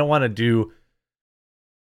that? No, I don't want to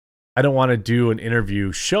do an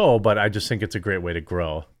interview show, but I just think it's a great way to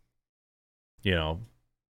grow. You know.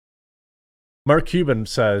 Mark Cuban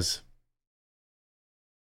says,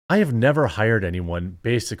 I have never hired anyone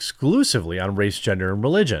based exclusively on race, gender, and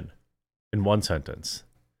religion. In one sentence.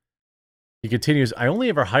 He continues, I only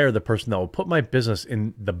ever hire the person that will put my business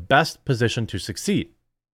in the best position to succeed.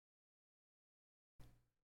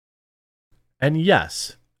 And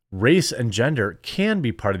yes, race and gender can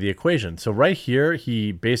be part of the equation. So right here,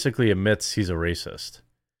 he basically admits he's a racist.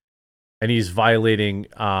 And he's violating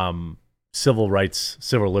civil rights,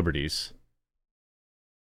 civil liberties.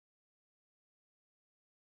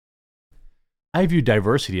 I view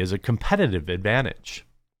diversity as a competitive advantage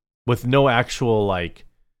with no actual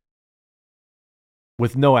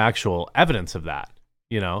evidence of that,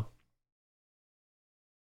 you know?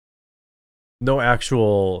 No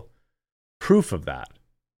actual proof of that.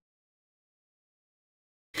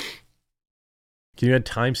 Can you add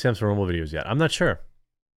timestamps for Rumble videos yet? I'm not sure.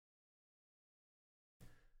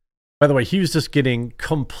 By the way, he was just getting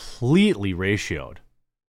completely ratioed.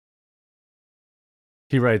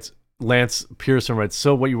 He writes, Lance Pearson writes,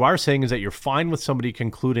 so what you are saying is that you're fine with somebody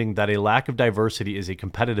concluding that a lack of diversity is a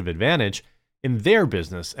competitive advantage in their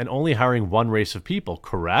business and only hiring one race of people,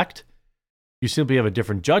 correct? You simply have a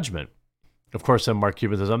different judgment. Of course, then Mark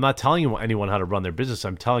Cuban says, I'm not telling you anyone how to run their business.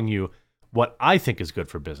 I'm telling you what I think is good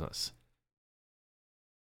for business.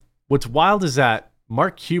 What's wild is that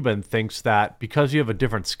Mark Cuban thinks that because you have a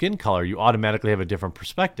different skin color, you automatically have a different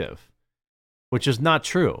perspective, which is not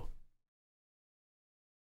true.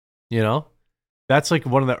 You know, that's like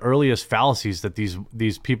one of the earliest fallacies that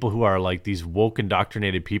these people who are like these woke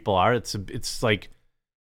indoctrinated people are. It's like,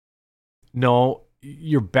 no,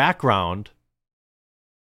 your background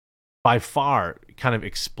by far kind of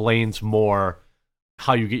explains more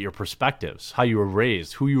how you get your perspectives, how you were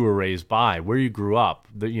raised, who you were raised by, where you grew up,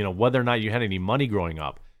 you know, whether or not you had any money growing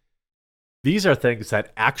up. These are things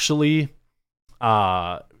that actually,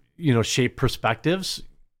 shape perspectives.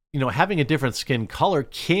 You know, having a different skin color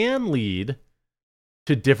can lead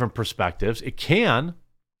to different perspectives. It can,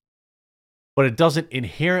 but it doesn't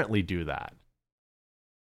inherently do that.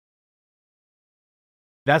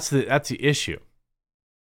 That's the issue.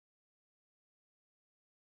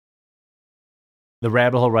 The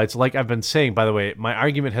Rabbit Hole writes, like I've been saying, by the way, my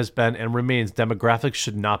argument has been and remains demographics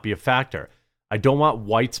should not be a factor. I don't want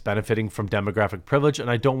whites benefiting from demographic privilege,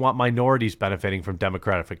 and I don't want minorities benefiting from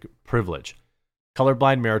demographic privilege.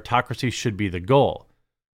 Colorblind meritocracy should be the goal.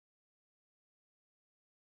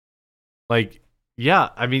 Like, yeah,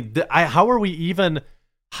 I mean, how are we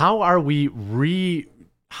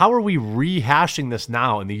rehashing this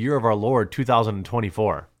now in the year of our Lord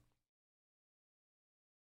 2024?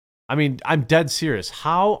 I mean, I'm dead serious.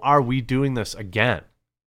 How are we doing this again?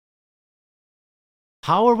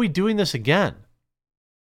 How are we doing this again?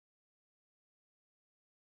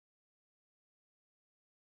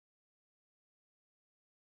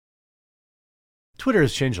 Twitter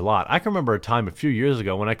has changed a lot. I can remember a time a few years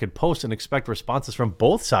ago when I could post and expect responses from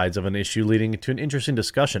both sides of an issue leading to an interesting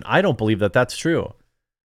discussion. I don't believe that that's true.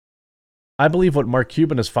 I believe what Mark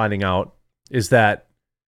Cuban is finding out is that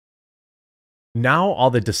now all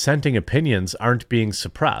the dissenting opinions aren't being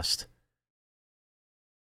suppressed.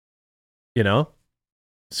 You know?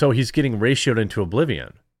 So he's getting ratioed into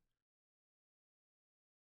oblivion.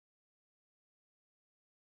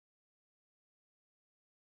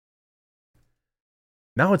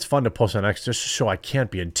 Now it's fun to post on X just to show I can't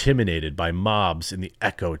be intimidated by mobs in the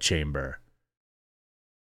echo chamber.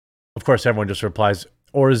 Of course, everyone just replies,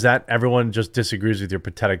 or is that everyone just disagrees with your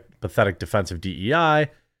pathetic defense of DEI?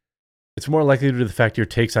 It's more likely due to the fact your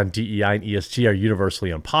takes on DEI and ESG are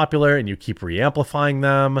universally unpopular and you keep re-amplifying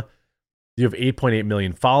them. You have 8.8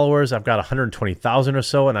 million followers. I've got 120,000 or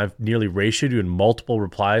so, and I've nearly ratioed you in multiple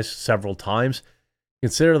replies several times.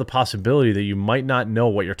 Consider the possibility that you might not know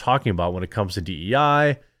what you're talking about when it comes to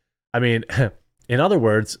DEI. I mean, in other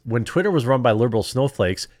words, when Twitter was run by liberal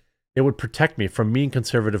snowflakes, it would protect me from mean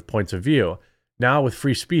conservative points of view. Now, with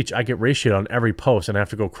free speech, I get ratioed on every post and I have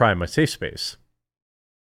to go cry in my safe space.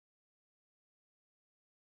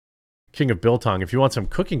 King of Biltong. If you want some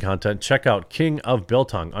cooking content, check out King of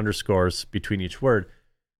Biltong _ between each word.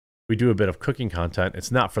 We do a bit of cooking content.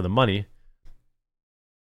 It's not for the money,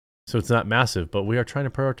 so it's not massive, but we are trying to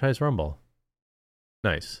prioritize Rumble.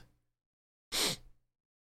 Nice.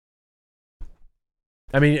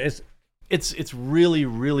 I mean, it's really,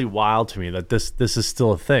 really wild to me that this is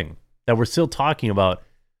still a thing, that we're still talking about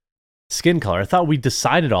skin color. I thought we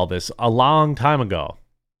decided all this a long time ago.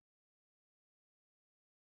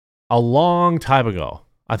 A long time ago.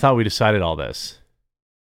 I thought we decided all this.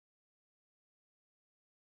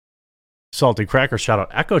 Salty Cracker shout out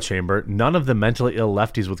Echo Chamber. None of the mentally ill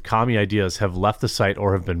lefties with commie ideas have left the site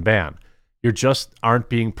or have been banned. You just aren't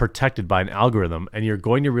being protected by an algorithm, and you're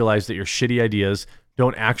going to realize that your shitty ideas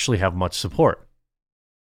don't actually have much support.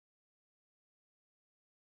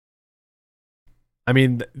 I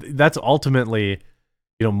mean, that's ultimately,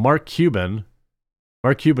 Mark Cuban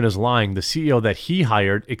is lying. The CEO that he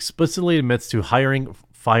hired explicitly admits to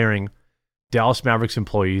firing Dallas Mavericks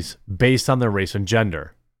employees based on their race and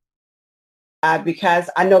gender. Because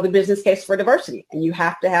I know the business case for diversity, and you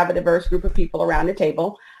have to have a diverse group of people around the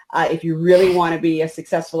table if you really want to be as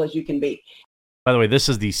successful as you can be. By the way, this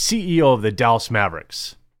is the CEO of the Dallas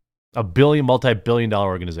Mavericks, a multi-billion-dollar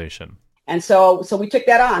organization. And so we took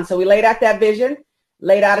that on. So we laid out that vision,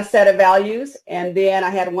 laid out a set of values, and then I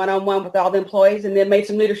had one-on-one with all the employees and then made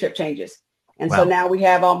some leadership changes. And So now we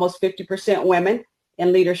have almost 50% women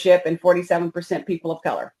in leadership and 47% people of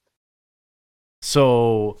color.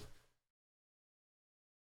 So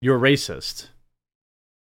you're racist.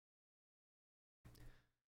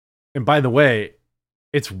 And by the way,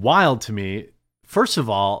 it's wild to me. First of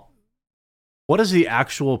all, what is the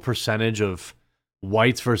actual percentage of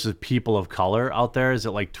whites versus people of color out there? Is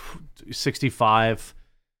it like 65?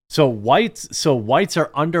 So whites are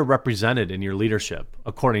underrepresented in your leadership,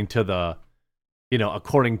 according to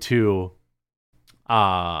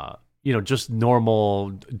just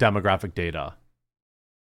normal demographic data.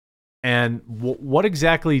 And what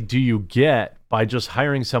exactly do you get by just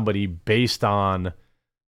hiring somebody based on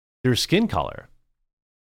their skin color?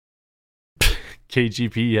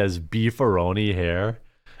 KGP has beefaroni hair.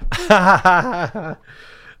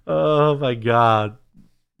 Oh my God.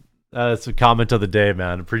 That's a comment of the day,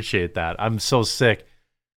 man. Appreciate that. I'm so sick.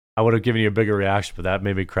 I would have given you a bigger reaction, but that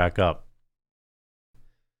made me crack up.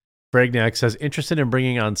 Bragnac says, interested in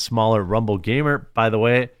bringing on smaller Rumble Gamer. By the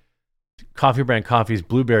way, Coffee Brand Coffee's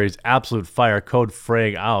Blueberries Absolute Fire. Code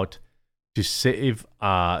FRAG out to save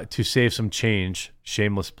some change.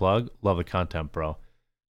 Shameless plug. Love the content, bro.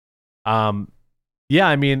 Yeah,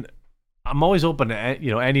 I mean, I'm always open to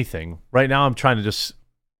anything. Right now, I'm trying to just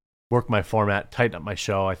work my format, tighten up my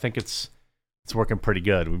show. I think it's working pretty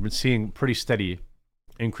good. We've been seeing pretty steady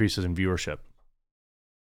increases in viewership.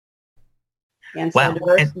 And so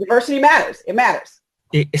diversity matters. It matters.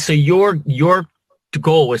 So your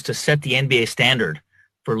goal was to set the NBA standard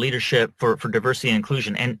for leadership, for diversity and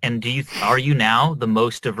inclusion. And are you now the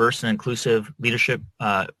most diverse and inclusive leadership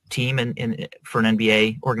team for an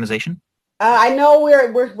NBA organization? I know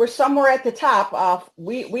we're somewhere at the top.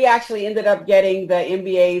 We actually ended up getting the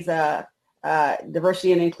NBA's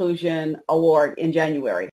Diversity and Inclusion Award in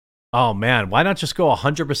January. Oh man, why not just go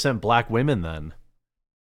 100% black women then?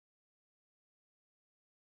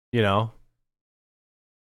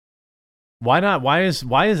 Why not? Why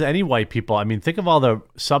is any white people? I mean, think of all the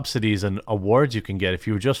subsidies and awards you can get if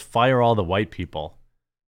you would just fire all the white people.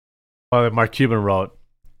 Mark Cuban wrote,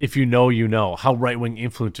 if you know, you know how right-wing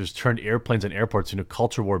influencers turned airplanes and airports into a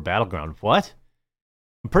culture war battleground. What?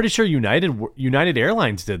 I'm pretty sure United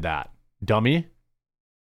Airlines did that, dummy. Of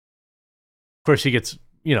course, he gets,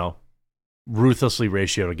 ruthlessly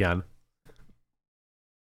ratioed again.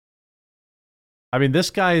 I mean, this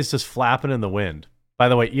guy is just flapping in the wind. By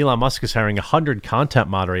the way, Elon Musk is hiring 100 content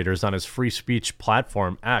moderators on his free speech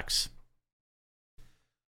platform X,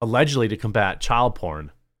 allegedly to combat child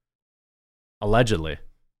porn. Allegedly.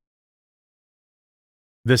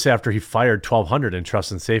 This after he fired 1,200 in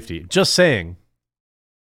trust and safety. Just saying.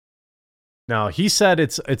 Now, he said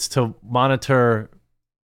it's to monitor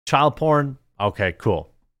child porn. Okay,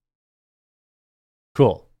 cool.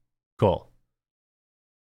 Cool.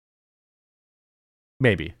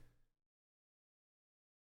 Maybe.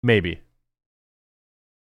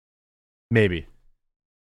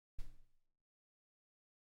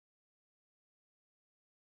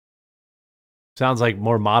 Sounds like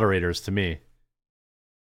more moderators to me.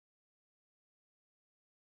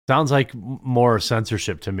 Sounds like more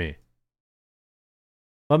censorship to me.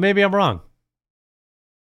 But maybe I'm wrong.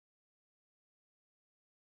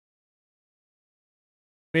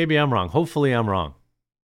 Maybe I'm wrong. Hopefully I'm wrong.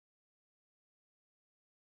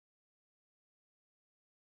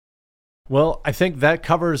 Well, I think that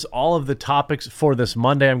covers all of the topics for this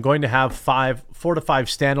Monday. I'm going to have 4 to 5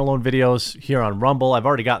 standalone videos here on Rumble. I've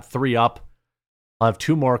already got 3 up. I'll have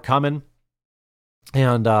 2 more coming.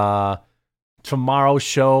 And tomorrow's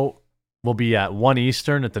show will be at 1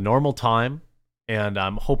 Eastern at the normal time. And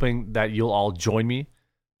I'm hoping that you'll all join me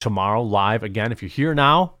tomorrow live. Again, if you're here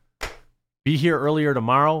now, be here earlier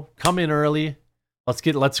tomorrow. Come in early.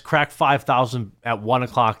 Let's crack 5,000 at 1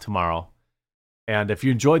 o'clock tomorrow. And if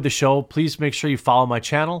you enjoyed the show, please make sure you follow my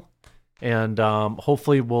channel. And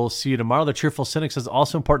hopefully we'll see you tomorrow. The Cheerful Cynic says,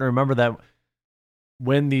 also important to remember that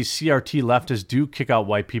when these CRT leftists do kick out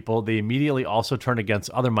white people, they immediately also turn against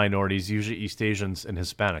other minorities, usually East Asians and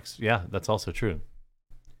Hispanics. Yeah, that's also true.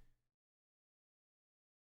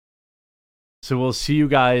 So we'll see you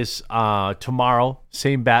guys tomorrow.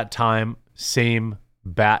 Same bat time, same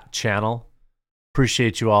bat channel.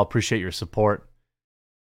 Appreciate you all. Appreciate your support.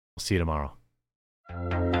 We'll see you tomorrow.